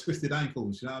potential for twisted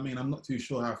ankles. You know what I mean? I'm not too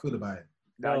sure how I feel about it.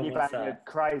 No, you've had a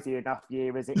crazy enough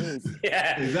year as it is.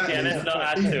 Yeah, exactly. Yeah, let's not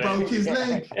add to it. He broke his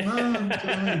leg.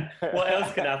 No, what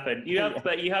else can happen? You have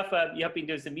been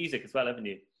doing some music as well, haven't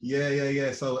you?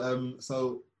 Yeah.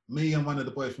 So me and one of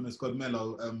the boys from the squad,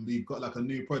 Mello, we've got like a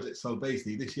new project. So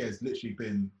basically, this year has literally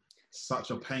been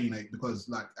such a pain, like, because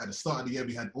like at the start of the year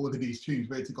we had all of these tunes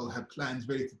ready to go, had plans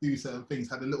ready to do certain things,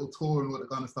 had a little tour and all that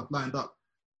kind of stuff lined up.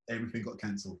 Everything got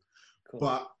cancelled.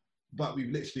 Cool. But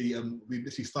we've literally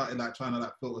started like trying to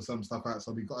like filter some stuff out.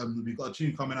 So we've got a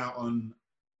tune coming out on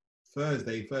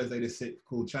Thursday the 6th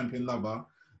called Champion Lover.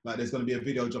 Like there's going to be a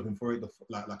video dropping for it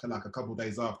like a couple of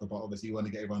days after, but obviously you want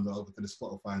to get everyone over to the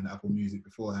Spotify and the Apple Music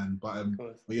beforehand. But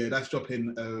yeah, that's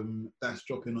dropping on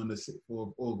the 6th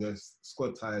of August.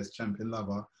 Squad Ties Champion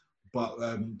Lover. But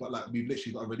like we've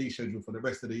literally got a release schedule for the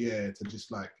rest of the year to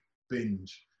just like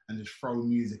binge and just throw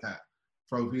music at.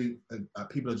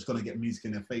 People are just going to get music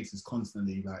in their faces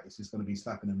constantly. Like it's just going to be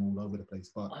slapping them all over the place.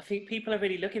 But I think people are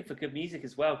really looking for good music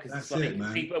as well, because it's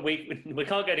like people, we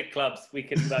can't go to clubs. We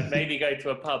can like maybe go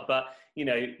to a pub, but you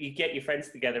know, you get your friends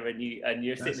together and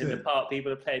you're sitting in the park.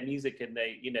 People are playing music and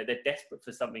they're desperate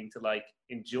for something to like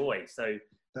enjoy. So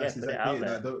that's exactly it.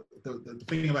 Like, the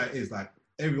thing about it is like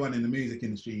everyone in the music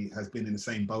industry has been in the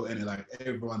same boat, and like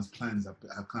everyone's plans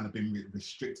have kind of been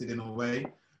restricted in a way.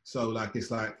 So like it's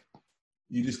like.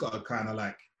 You just got to kind of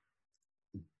like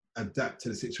adapt to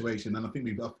the situation, and I think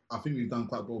we've done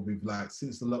quite well. We've like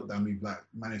since the lockdown, we've like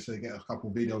managed to get a couple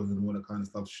of videos and all that kind of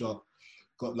stuff shot.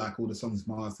 Got like all the songs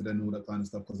mastered and all that kind of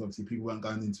stuff, because obviously people weren't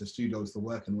going into studios to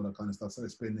work and all that kind of stuff. So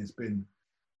it's been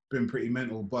pretty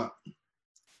mental, but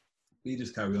we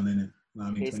just carry on in it. You know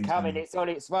what I mean? It's coming. It's on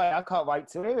its way. I can't wait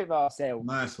to hear it, Marcel.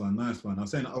 Nice one. I'll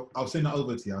send it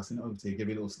over to you. Give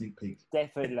you a little sneak peek.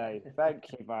 Definitely. Thank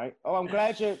you, mate. Oh, I'm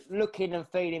glad you're looking and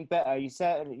feeling better.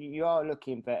 You are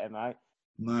looking better, mate.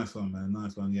 Nice one, man.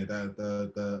 Nice one. Yeah,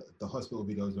 the hospital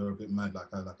videos were a bit mad.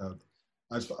 But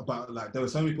like there were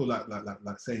some people like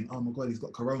saying, "Oh my God, he's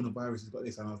got coronavirus. He's got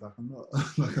this," and I was like, "I'm not.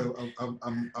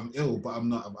 I'm ill, but I'm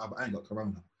not. I ain't got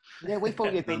corona." Yeah, we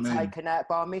thought you'd been taken out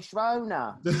by Miss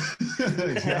Rona.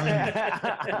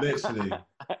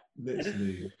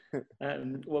 Literally.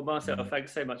 Well, Marcel,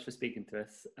 thanks so much for speaking to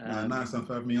us. Nice one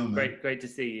for having me on, man. Great to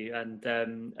see you, and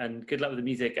good luck with the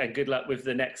music, and good luck with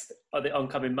the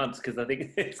oncoming months, because I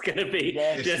think it's going to be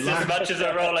just as much as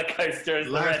a roller coaster as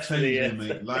the rest of the year.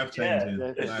 Mate. Life changing.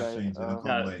 I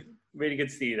can't wait. Really good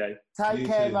to see you, though. Take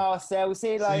care, Marcel.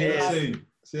 See you later.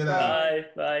 See you later.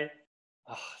 Bye.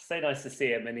 Oh, so nice to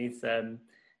see him, and he's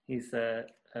a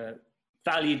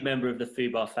valued member of the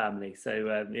Fubar family.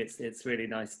 So it's really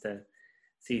nice to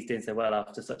see he's doing so well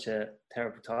after such a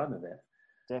terrible time of it.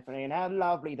 Definitely, and how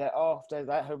lovely that after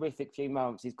that horrific few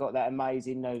months, he's got that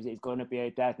amazing news that he's going to be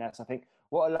a dad now. So I think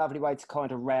what a lovely way to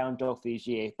kind of round off his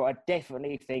year. But I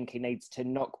definitely think he needs to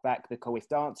knock back the call. If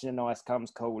Dancing on Ice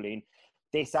comes calling,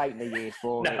 this ain't the year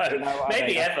for it. You know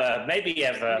maybe ever. Maybe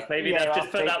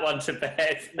just put that one to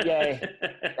bed. Yeah,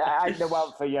 that ain't the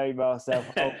one for you, Marcel.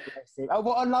 Oh, bless him. Oh,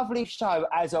 what a lovely show,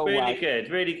 as always.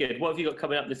 Really good. What have you got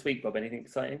coming up this week, Bob? Anything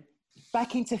exciting?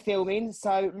 Back into filming,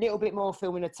 so a little bit more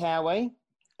filming of Towie,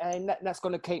 and that's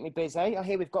going to keep me busy. I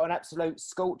hear we've got an absolute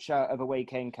scorcher of a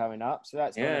weekend coming up, so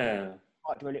that's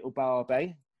might do a little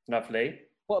Barbie. Lovely.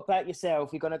 What about yourself?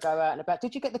 You're going to go out and about.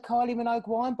 Did you get the Kylie Minogue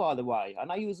wine, by the way? I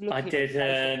know you was looking. I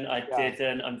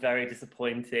didn't. I'm very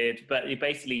disappointed. But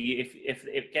basically, if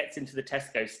it gets into the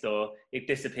Tesco store, it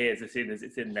disappears as soon as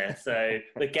it's in there. So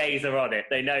the gays are on it.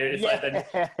 They know it's like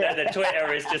the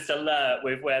Twitter is just alert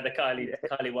with where the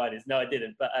Kylie wine is. No, I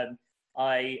didn't. But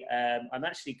I'm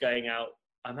actually going out.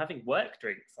 I'm having work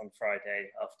drinks on Friday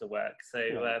after work. So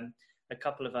a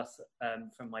couple of us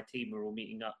from my team are all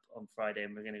meeting up on Friday,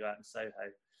 and we're going to go out in Soho.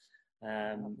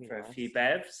 for a few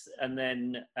bevs, and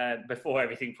then before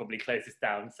everything probably closes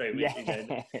down. So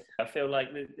I feel like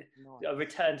a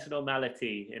return to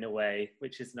normality in a way,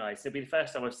 which is nice. It'll be the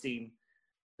first time I've seen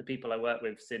the people I work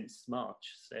with since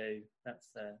March. So that's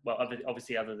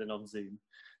obviously other than on Zoom.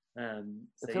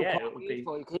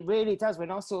 It really does. When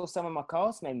I saw some of my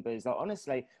cast members, like,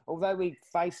 honestly, although we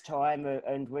FaceTime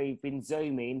and we've been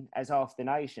Zooming as half the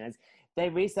nation,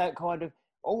 there is that kind of,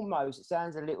 almost, it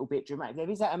sounds a little bit dramatic, there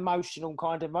is that emotional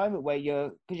kind of moment where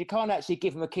because you can't actually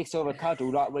give them a kiss or a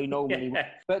cuddle like we normally would,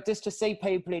 but just to see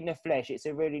people in the flesh, it's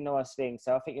a really nice thing.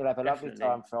 So I think you'll have a lovely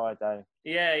time Friday.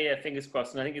 Yeah, fingers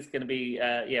crossed. And I think it's going to be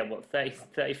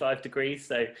 35 degrees,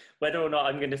 so whether or not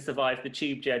I'm going to survive the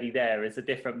tube journey there is a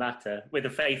different matter with a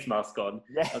face mask on.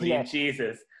 I mean,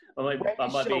 Jesus, I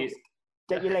might be...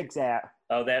 Get your legs out.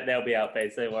 Oh, they'll be out,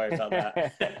 babes. Don't worry about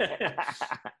that.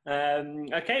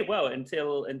 Okay, well,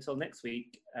 until next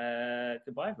week,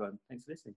 goodbye, everyone. Thanks for listening.